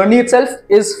करना, the journey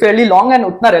itself is fairly long and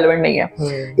उतना relevant नहीं है.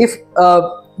 If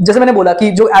जैसे मैंने बोला कि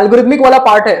जो एल्गोरिथमिक वाला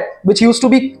पार्ट है which used to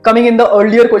be coming in the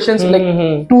earlier questions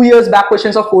like 2 years back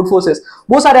questions of code forces,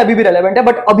 वो सारे अभी भी रेलेवेंट है,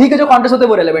 बट अभी के जो कॉन्टेस्ट होते हैं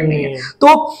वो रेलेवेंट नहीं है.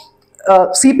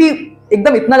 तो सीपी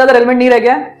एकदम इतना ज्यादा रेलेवेंट नहीं रह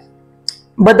गया है,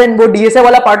 but then वो DSA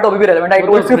वाला part तो अभी भी relevant. I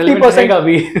told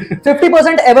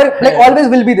 50% ever like always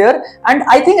will be there, and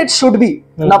I think it should be.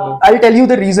 Now I'll tell you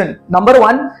the reason. Number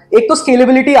one, एक तो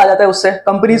scalability आ जाता है उससे.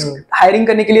 Companies hiring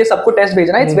करने के लिए सबको test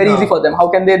भेजना, it's very easy for them. How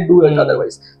can they do it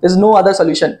otherwise? There's no other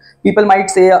solution. People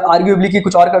might say arguably कि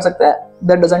कुछ और कर सकते हैं.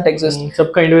 That doesn't exist.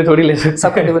 सबका इंटरव्यू थोड़ी ले सकते हैं.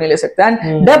 सबका इंटरव्यू नहीं ले सकते. And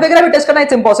dev वगैरह भी test करना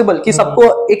it's impossible कि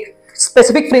सबको एक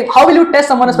specific frame. How will you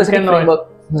test someone a specific framework?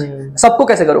 सबको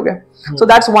कैसे करोगे? So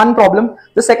that's one problem.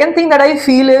 The second thing that I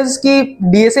feel is कि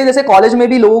DSA जैसे कॉलेज में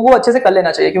भी लोगों को अच्छे से कर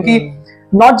लेना चाहिए, क्योंकि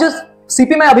not just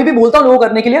CP मैं अभी भी बोलता हूँ लोगों को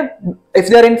करने के लिए if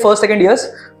they are in first second years,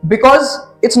 because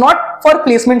it's not for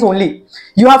placements only.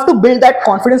 You have to build that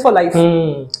confidence for life.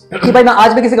 कि भाई मैं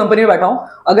आज भी किसी कंपनी में बैठा हूँ,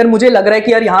 अगर मुझे लग रहा है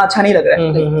कि यार यहाँ अच्छा नहीं लग रहा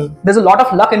है, there's a lot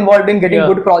of luck involved in getting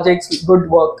good projects, good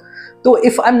work. So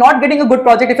if I'm not getting a good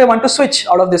project, if I want to switch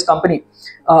out of this company,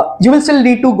 you will still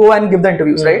need to go and give the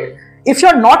interviews, right? If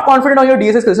you're not confident on your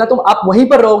DSA skills, ना तुम आप वहीं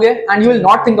पर रहोगे and you will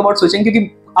not think about switching, क्योंकि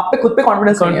आप पे खुद पे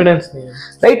confidence नहीं है,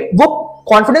 right? वो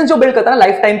confidence जो build करता है ना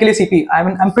लाइफ टाइम के लिए CP,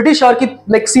 I'm pretty sure कि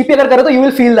like CP अगर करो तो you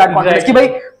will feel that confidence कि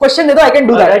भाई question दे दो, I can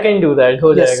do that,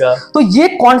 हो जाएगा. तो ये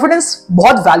confidence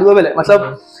बहुत valuable है.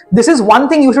 मतलब this is one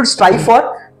thing you should strive for.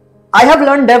 I have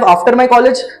learned dev after my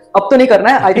college. अब तो नहीं करना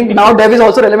है. I think now dev is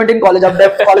also relevant in college. अब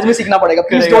dev college में सीखना पड़ेगा.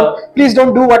 Please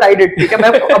don't do what I did. ठीक है,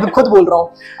 मैं अब खुद बोल रहा हूँ.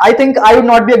 I think I would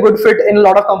not be a good fit in a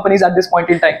lot of companies at this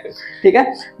point in time. ठीक है,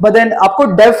 but then आपको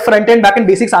dev front end back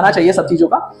end basics आना चाहिए सब चीजों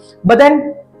का. But then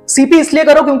CP इसलिए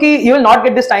करो क्योंकि you will not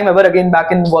get this time ever again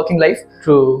back in working life.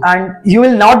 True. And you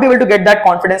will not be able to get that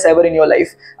confidence ever in your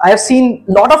life. I have seen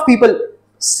lot of people,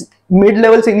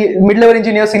 mid-level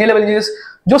engineers, senior level engineers,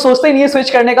 जो सोचते ही नहीं है switch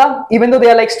करने का, even though they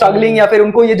are like struggling, या फिर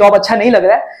उनको ये जॉब अच्छा नहीं लग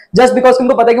रहा है, जस्ट बिकॉज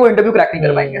उनको पता है कि वो इंटरव्यू क्रैक नहीं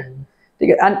कर पाएंगे. ठीक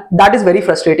है, and that is very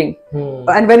frustrating.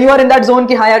 And when you are in that zone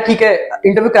कि हाँ यार ठीक है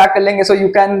इंटरव्यू क्रैक कर लेंगे, so you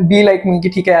can be like me कि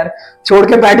ठीक है यार छोड़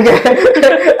के बैठ गए,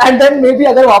 एंड देन मे बी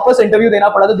अगर वापस इंटरव्यू देना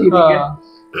पड़ा तो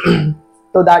धीरे.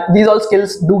 So that these all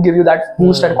skills do give you that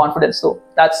boost and confidence. So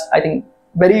that's I think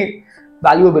very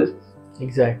valuable.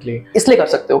 Exactly. इसलिए कर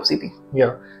सकते हो CP.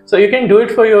 Yeah. So you can do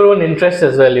it for your own interest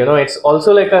as well. It's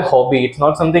also like a hobby. It's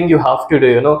not something you have to do.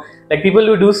 Like people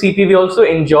who do CP, we also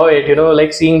enjoy it.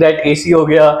 Like seeing that AC हो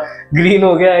गया, green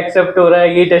हो गया, accept हो रहा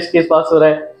है, ये test case pass हो रहा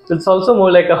है. So it's also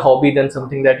more like a hobby than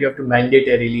something that you have to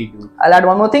mandatorily do. I'll add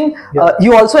one more thing.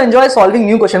 You also enjoy solving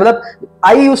new question. मतलब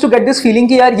I used to get this feeling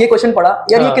कि यार ये question पढ़ा,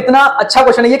 यार ये कितना अच्छा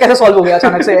question है, ये कैसे solve हो गया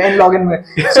अचानक से end login में.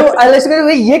 So I'll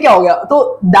say ये क्या हो गया. तो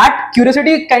that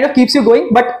curiosity kind of keeps you going,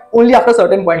 but only after a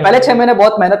certain point. पहले 6 महीने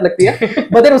बहुत मेहनत लगती है,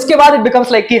 but then उसके बाद it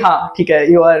becomes like कि हाँ ठीक है,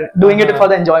 you are doing it for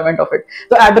the enjoyment of it.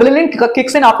 So adrenaline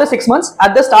kicks in after 6 months.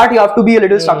 At the start you have to be a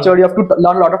little structured, you have to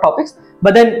learn a lot of topics.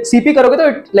 But then CP करोगे तो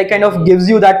it like kind of gives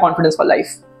you that confidence for life.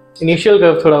 Initial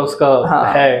curve थोड़ा उसका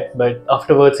है, but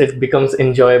afterwards it becomes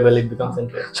enjoyable, it becomes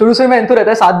interesting. शुरू से मैं इंतु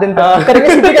रहता है 7 दिन तक करेंगे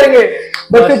CP करेंगे,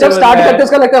 but फिर जब स्टार्ट करते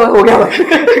उसका लगता है हो गया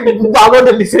भाई भागो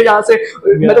दिल्ली से यहाँ से.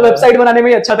 मैं तो वेबसाइट बनाने में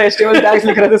ही अच्छा था, HTML टैग्स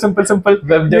लिख रहे थे सिंपल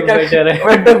वेब डेव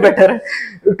बेटर है,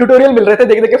 ट्यूटोरियल मिल रहे थे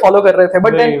देख के फॉलो कर रहे थे.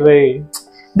 But then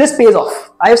this pays off.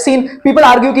 I have seen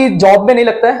people argue कि job में नहीं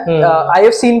लगता है. I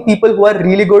have seen people who are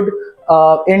really good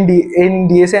in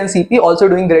DSA and CP also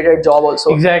doing great at job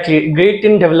also. Exactly, great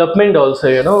in development also.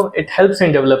 You know, it helps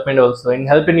in development also, and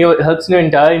helps in your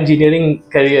entire engineering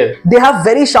career. They have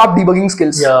very sharp debugging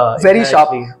skills. Yeah, very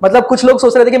sharp. मतलब कुछ लोग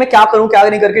सोच रहे थे कि मैं क्या करूँ क्या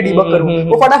नहीं करके debug करूँ,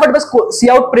 वो फटाफट बस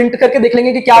see out print करके देख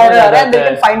लेंगे कि क्या error आ रहा है, and they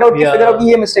can find out figure out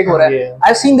कि ये mistake हो रहा है.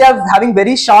 I've seen they are having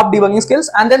very sharp debugging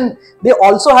skills, and then they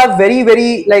also have very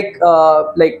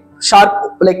like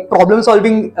sharp like problem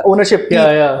solving ownership.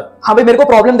 हाँ भाई मेरे को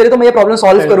problem दे रहे तो मैं ये problem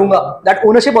solve करूँगा. That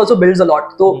ownership also builds a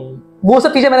lot. तो वो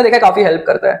सब चीजें मैंने देखा काफी help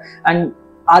करता है. And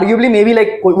arguably maybe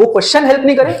like वो question help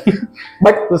नहीं करे,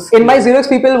 but in my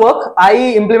 0x people work I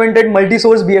implemented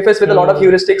multi-source BFS with a lot of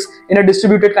heuristics in a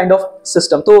distributed kind of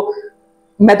system. तो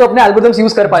मैं तो अपने algorithms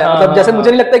यूज कर पाया. मतलब जैसे मुझे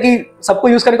नहीं लगता कि सबको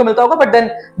यूज करने को मिलता होगा, but then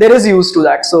there is use to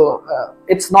that. So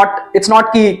it's not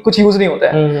कि कुछ यूज नहीं होता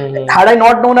है. Had I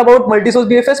not known about multi-source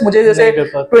BFS, मुझे जैसे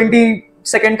 20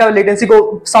 सेकंड का latency को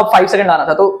सब 5 सेकंड लाना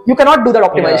था, तो you cannot do that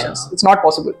optimizations. It's not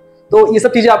possible. तो ये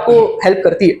सब चीजें आपको help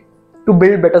करती है to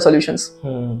build better solutions.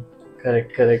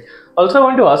 Correct. Also, I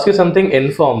want to ask you something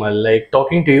informal, like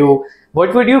talking to you.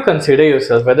 What would you consider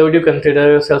yourself? Whether would you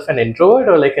consider yourself an introvert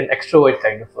or like an extrovert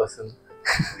kind of person?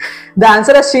 The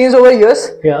answer has changed over years.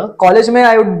 College में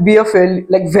I would be a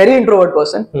very introvert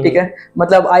person. ठीक है,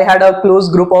 मतलब I had a close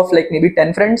group of like maybe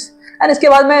 10 friends, and इसके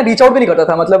बाद मैं reach out भी नहीं करता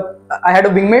था. मतलब I had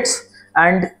a wingmates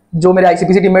and जो मेरे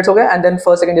ICPC teammates हो गए, and then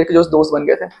first second year के जो दोस्त बन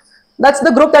गए थे. That's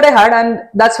the group that I had, and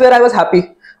that's where I was happy.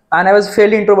 And I was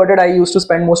fairly introverted. I used to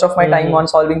spend most of my time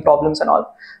on solving problems and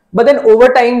all. But then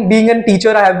over time, being a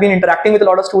teacher, I have been interacting with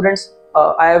a lot of students.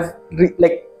 I have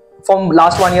from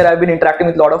last 1 year, I've been interacting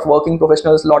with a lot of working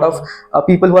professionals, a lot of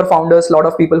people who are founders, a lot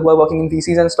of people who are working in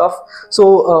VCs and stuff. So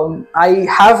I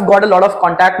have got a lot of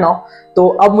contact now. तो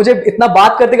अब मुझे इतना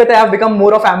बात करते करते I have become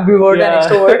more of ambivert and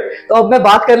extrovert. तो अब मैं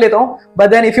बात कर लेता हूँ.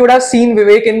 But then if you would have seen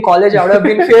Vivek in college, I would have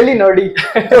been fairly nerdy.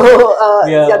 So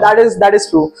yeah, that is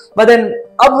true. But then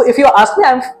अब if you ask me,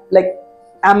 I'm like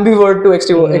ambivert to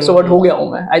extrovert हो गया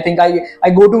हूँ मैं. I think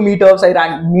I go to meetups, I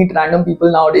meet random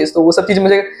people nowadays. तो वो सब चीजें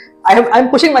मुझे I'm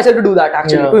pushing myself to do that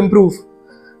actually to improve.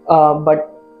 But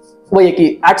वो ये कि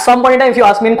at some point in time, if you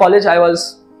ask me in college, I was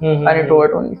an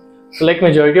introvert only. So like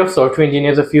majority of software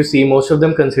engineers, if you see, most of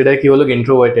them consider कि वो लोग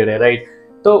introverted है, right?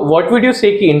 तो what would you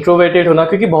say कि introverted होना,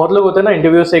 क्योंकि बहुत लोग होते हैं ना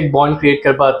इंटरव्यू से एक bond create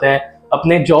कर पाते हैं,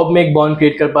 अपने जॉब में एक bond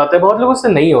create कर पाते हैं, बहुत लोगों से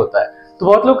नहीं होता है. तो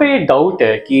बहुत लोगों का ये डाउट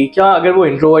है कि क्या अगर वो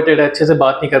introverted है, अच्छे से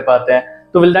बात नहीं कर पाते हैं,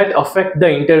 तो will that affect the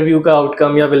interview का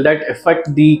outcome या will that affect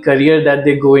the career that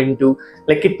they go into?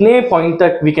 Like कितने point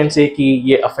तक we can say कि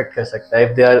ये affect कर सकता है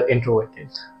if they are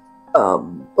introverted?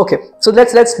 Okay, so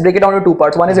let's break it down to two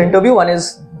parts. One is interview, one is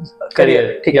career.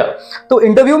 ठीक है. तो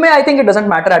interview में I think it doesn't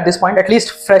matter at this point. At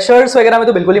least freshers वगैरह में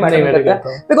तो बिल्कुल ही matter नहीं करता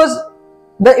है. Because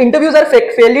the interviews are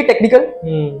fairly technical.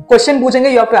 Question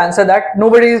पूछेंगे, you have to answer that.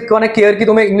 Nobody is gonna care कि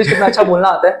तुम्हें English कितना अच्छा बोलना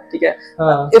आता है. ठीक है.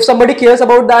 If somebody cares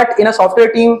about that in a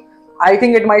software team, I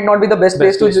think it might not be the best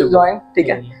place to join. ठीक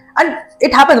है. And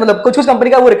it happens. मतलब कुछ कंपनी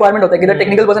का वो requirement होता है कि the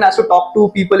technical person has to talk to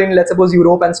people in let's suppose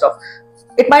Europe and stuff.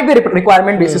 It might be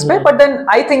requirement basis पे, but then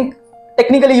I think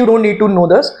technically you don't need to know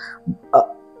this.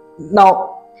 Now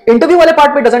interview वाले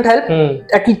part पे doesn't help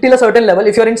at till a certain level.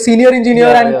 If you're in senior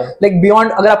engineer and like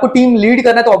beyond, अगर आपको team lead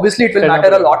करना है तो obviously it will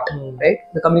matter a lot, right?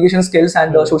 The communication skills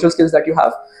and the social skills that you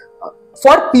have.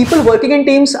 For people working in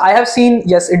teams, I have seen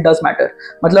yes, it does matter.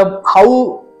 मतलब how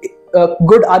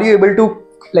good are you able to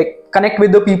like connect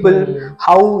with the people?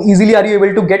 How easily are you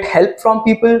able to get help from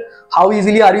people? How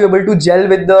easily are you able to gel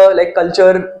with the like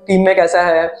culture? Team में कैसा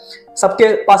है? सबके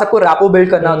पास आपको rapport build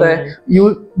करना होता है. You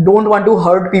don't want to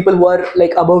hurt people who are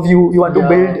like above you. You want to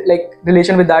build like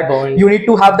relation with that. You need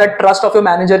to have that trust of your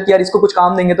manager कि यार इसको कुछ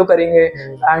काम देंगे तो करेंगे.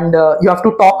 And you have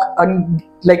to talk and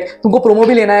like तुमको promo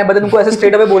भी लेना है, but तुमको ऐसे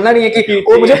straight away बोलना नहीं है कि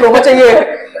ओ मुझे promo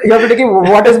चाहिए. you have to take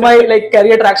what is my like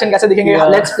career traction, कैसे दिखेंगे,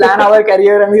 let's plan our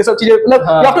career and ये सब चीजें, मतलब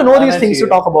you have to know these things to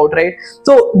talk about, right?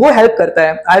 So वो help करता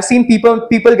है. I've seen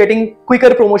people getting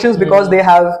quicker promotions because they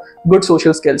have good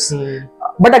social skills.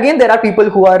 But again, there are people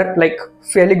who are like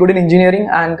fairly good in engineering,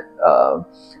 and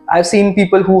I've seen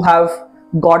people who have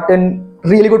gotten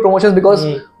really good promotions because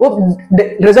वो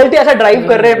result ही ऐसा drive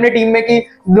कर रहे हैं अपने team में कि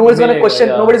nobody's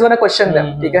gonna question them.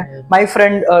 ठीक है? My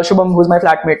friend Shubham, who's my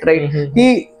flatmate, right? He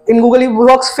in Google he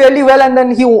works fairly well, and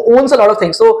then he owns a lot of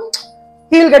things. So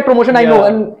he'll get promotion, I know,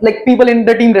 and like people in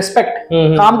the team respect.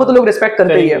 काम को तो लोग respect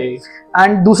करते ही है.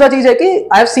 And दूसरा चीज है कि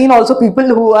I've seen also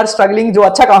people who are struggling, जो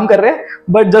अच्छा काम कर रहे हैं,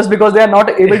 but just because they are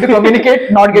not able to communicate,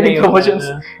 not getting promotions.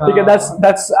 ठीक है?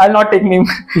 That's I'll not take name.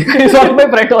 He's not my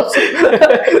friend also.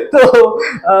 So,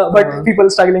 but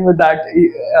people struggling with that.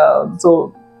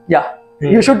 So yeah.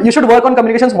 You should work on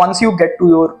communications once you get to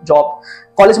your job.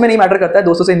 College में नहीं matter करता है,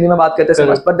 दोस्तों से हिंदी में बात करते हैं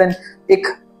समझ, but then एक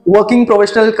वर्किंग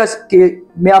प्रोफेशनल का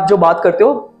में आप जो बात करते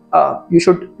हो, you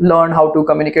should learn how to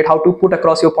communicate, how to put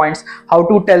across your points, how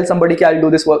to tell somebody कि I'll do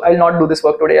this work, I'll not do this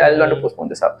work today, I'll learn to postpone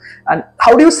this up, and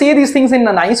how do you say these things in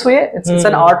a nice way. It's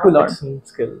an art to learn.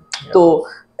 Skill. So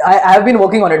I have been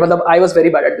working on it. मतलब I was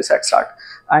very bad at this at start,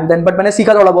 and then but मैंने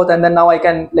सीखा थोड़ा बहुत, and then now I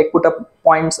can like put up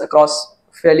points across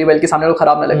fairly well कि सामने लोग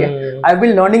खराब ना लगे. I've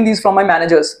been learning these from my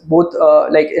managers, both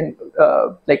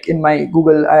like in my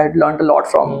Google I had learned a lot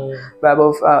from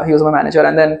Vaibhav. He was my manager,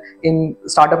 and then in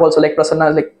startup also like Prasanna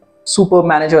is like super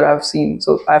manager I've seen.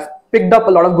 So I've picked up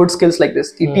a lot of good skills like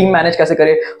this कि team manage कैसे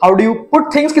करे, how do you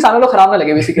put things कि सामने लोग खराब ना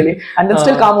लगे basically, and then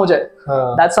still काम हो जाए.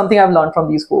 That's something I've learned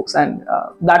from these folks, and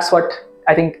that's what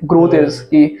I think growth is.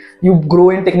 You grow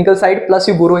in technical side plus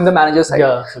you grow in the manager side.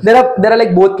 There are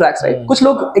like both tracks, right? कुछ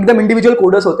लोग एकदम individual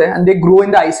coders होते हैं and they grow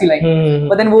in the IC line,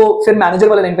 but then वो फिर manager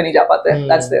वाले line पे नहीं जा पाते हैं.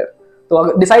 That's there. तो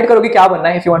अगर डिसाइड करो कि क्या बनना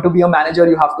है, if you want to be a manager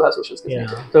you have to have social skills.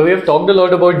 So we have talked a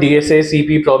lot about DSA,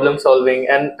 CP, problem solving,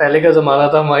 and पहले का जमाना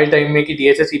था हमारे टाइम में कि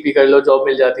DSA, CP कर लो जॉब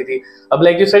मिल जाती थी. अब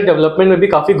लाइक यू सेड डेवलपमेंट में भी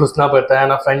काफी घुसना पड़ता है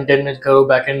ना, फ्रंट एंड में करो,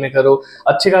 बैक एंड में करो.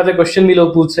 अच्छे खासे क्वेश्चन भी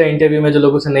लोग पूछ रहे हैं इंटरव्यू में जो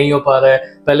लोगों से नहीं हो पा रहा है,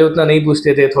 पहले उतना नहीं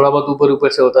पूछते थे, थोड़ा बहुत ऊपर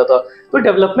से होता था. तो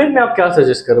डेवलपमेंट में आप क्या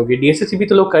सजेस्ट करोगे? DSA, CP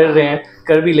तो लोग कर रहे हैं,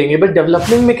 कर भी लेंगे, बट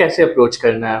डेवलपमेंट में कैसे अप्रोच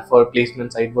करना है for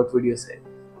placement side? What would you से?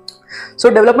 So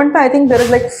development में I think there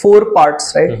is like 4 parts,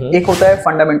 right? एक होता है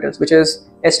fundamentals, which is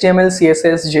HTML,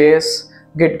 CSS, JS,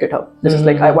 Git, GitHub. This is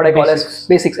like what I call as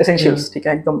basics, essentials. ठीक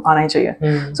है, एकदम आना ही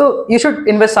चाहिए. So you should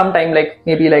invest some time, like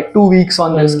maybe like 2 weeks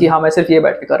on this कि हाँ मैं सिर्फ ये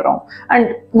बैठ के कर रहा हूँ.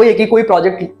 And वो ये कि कोई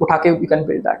project उठा के you can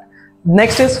build that.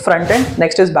 Next is front end,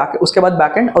 next is back, उसके बाद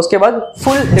back end, उसके बाद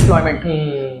full deployment.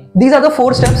 These are the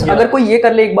 4 steps. अगर कोई ये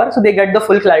कर ले एक बार, so they get the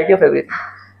full clarity of everything.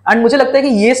 And मुझे लगता है कि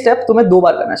ये स्टेप तुम्हें 2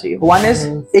 बार करना चाहिए. वन इज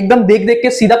एकदम देख के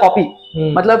सीधा कॉपी,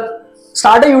 मतलब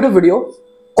start a YouTube video,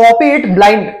 copy it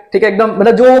blind. ठीक है, एकदम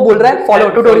मतलब जो वो बोल रहा है फॉलो,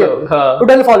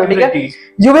 ट्यूटोरियल फॉलो. ठीक है,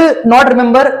 you will not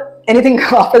remember anything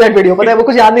after that video. पता है वो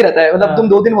कुछ याद नहीं रहता है, मतलब तुम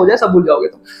 2 दिन हो जाए सब भूल जाओगे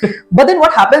तुम. But then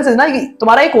what happens is ना कि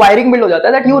तुम्हारा एक वायरिंग बिल्ड हो जाता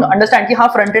है दैट यू अंडरस्टैंड कि हाँ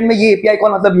फ्रंट एंड में ये एपीआई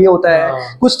कॉल मतलब ये होता है,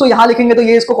 कुछ तो यहाँ लिखेंगे तो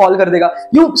ये इसको कॉल कर देगा.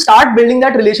 You start building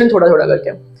that relation छोटा छोटा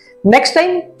करके. Next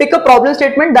time, pick a problem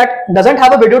statement that doesn't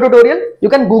have a video tutorial. You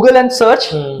can Google and search,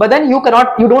 but then you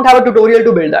don't have a tutorial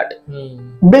to build that.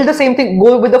 Build the same thing.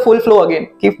 Go with the full flow again.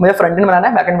 कि मुझे front end बनाना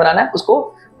है, back end बनाना है, उसको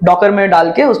Docker में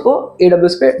डाल के उसको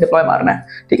AWS पे deploy मारना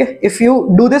है. ठीक है? If you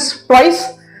do this twice,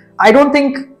 I don't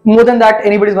think more than that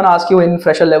anybody is going to ask you in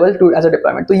fresher level to as a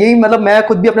deployment. तो यही मतलब मैं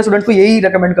खुद भी अपने स्टूडेंट्स को यही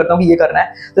recommend करता हूँ कि ये करना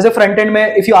है. जैसे फ्रंट एंड में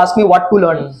if you ask me what to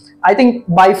learn, I think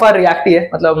by far React ही है.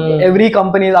 मतलब every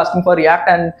company is asking for React,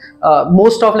 and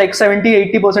most of like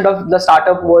 70-80% of the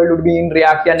startup world would be in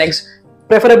React या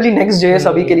preferably Next.js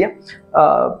अभी के लिए.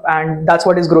 And that's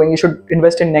what is growing. You should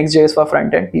invest in Next.js for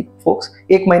front end folks.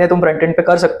 1 महीने तुम front end पे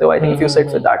कर सकते हो. I think if you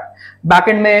sit with that.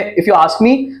 Back end में if you ask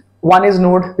me, one is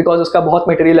Node because उसका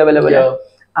बहुत material available है.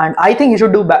 And I think you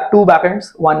should do 2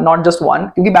 backends, one not just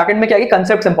one, क्योंकि backend में क्या है कि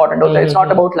concepts important होता है. It's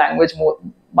not about language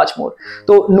much more.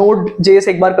 तो Node.js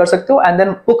एक बार कर सकते हो, and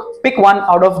then pick one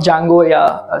out of Django या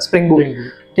Spring Boot.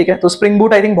 ठीक है, तो Spring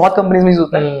Boot I think बहुत companies में यूज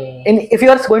होता है. If you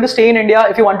are going to stay in India,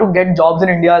 if you want to get jobs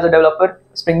in India as a developer,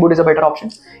 Spring Boot is a better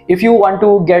option. If you want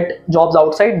to get jobs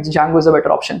outside, Django is a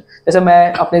better option. जैसे मैं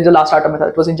अपने जो last startup में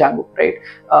था, it was in Django,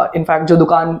 right? In fact, जो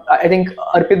दुकान, I think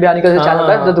अर्पित बिहानी का जो channel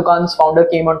था, the दुकान's founder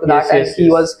came onto that and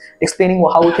he was explaining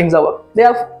how things are work.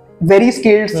 They have very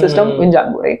scaled system in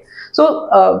Django, right? So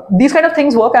these kind of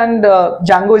things work, and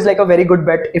Django is like a very good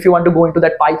bet if you want to go into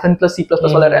that Python plus C++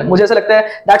 वाला realm. मुझे ऐसा लगता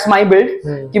है that's my build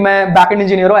कि मैं backend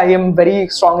engineer हूँ, I am very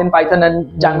strong in Python and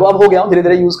Django अब हो गया हूँ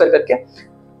धीरे-धीरे यूज करके.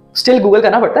 Still Google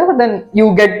करना पड़ता है, but then you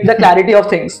get the clarity of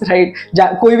things, right?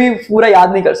 कोई भी पूरा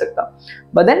याद नहीं कर सकता,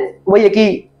 but then वही है कि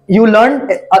you learn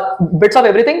bits of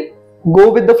everything, go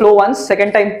with the flow once,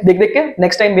 second time देख के,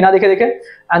 next time बिना देखे,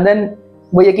 and then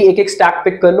वो ये कि एक स्टैक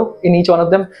पिक कर लो in each one of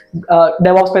them.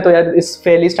 DevOps में तो यार is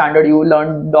fairly standard, you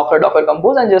learn Docker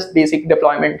Compose and just basic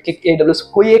deployment कि AWS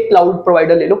कोई एक cloud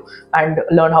provider ले लो and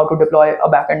learn how to deploy a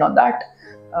backend on that.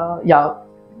 या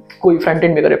कोई फ्रंट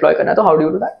एंड में डिप्लॉय करना है तो how do you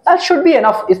do that, that should be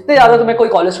enough. इससे ज्यादा तुम्हें कोई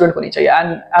कॉलेज स्टूडेंट को नहीं चाहिए.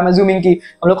 एंड आई एम अज्यूमिंग कि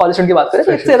हम लोग कॉलेज स्टूडेंट की बात करें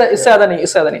तो इससे ज्यादा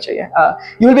नहीं चाहिए.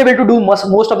 You will be able to do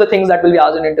most of the things that will be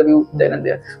asked in interview there and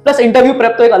there. Plus interview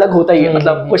prep तो एक अलग होता ही है,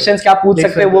 मतलब क्वेश्चंस क्या पूछ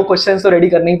सकते हैं वो क्वेश्चंस तो रेडी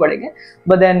करने ही पड़ेंगे.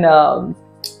 But then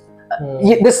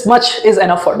this much is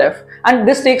enough for dev, and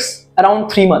this takes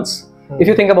around 3 months if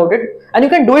you think about it, and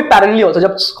you can do it parallelly also.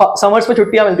 जब summers में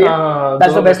छुट्टियां मिलती है,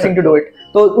 that's the best thing to do it.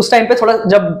 तो उस time पे थोड़ा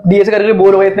जब डीएसए करके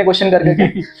बोर हुए इतने क्वेश्चन करके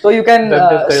तो you can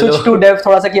switch to dev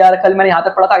थोड़ा सा कि यार कल मैंने यहाँ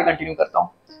तक पढ़ा था, आगे कंटिन्यू करता हूँ.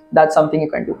 That's something you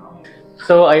can do.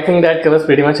 So I think that covers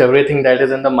pretty much everything that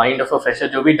is in the mind of a fresher.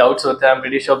 जो भी doubts होते हैं I'm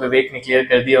pretty sure विवेक ने क्लियर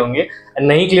कर दिए होंगे, and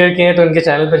नहीं क्लियर किए हैं तो उनके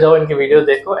चैनल पे जाओ, इनके वीडियो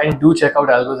देखो, and do check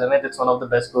out Algozenith. It's one of the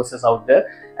best courses out there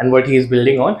and what he is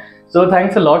building on. So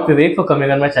thanks a lot Vivek for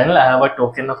coming on my channel. I have a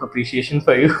token of appreciation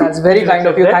for you. That's very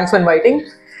kind of you. Thanks for inviting.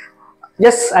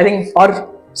 Yes, I think or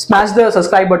smash the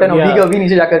subscribe button or bhi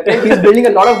niche ja karke. He's building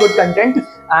a lot of good content,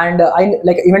 and I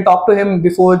like even talked to him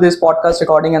before this podcast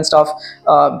recording and stuff.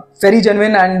 Very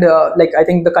genuine, and like I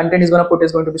think the content he's going to put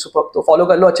is going to be superb. So follow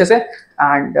kar lo अच्छे से,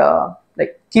 and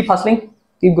like keep hustling,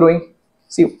 keep growing.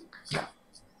 See you.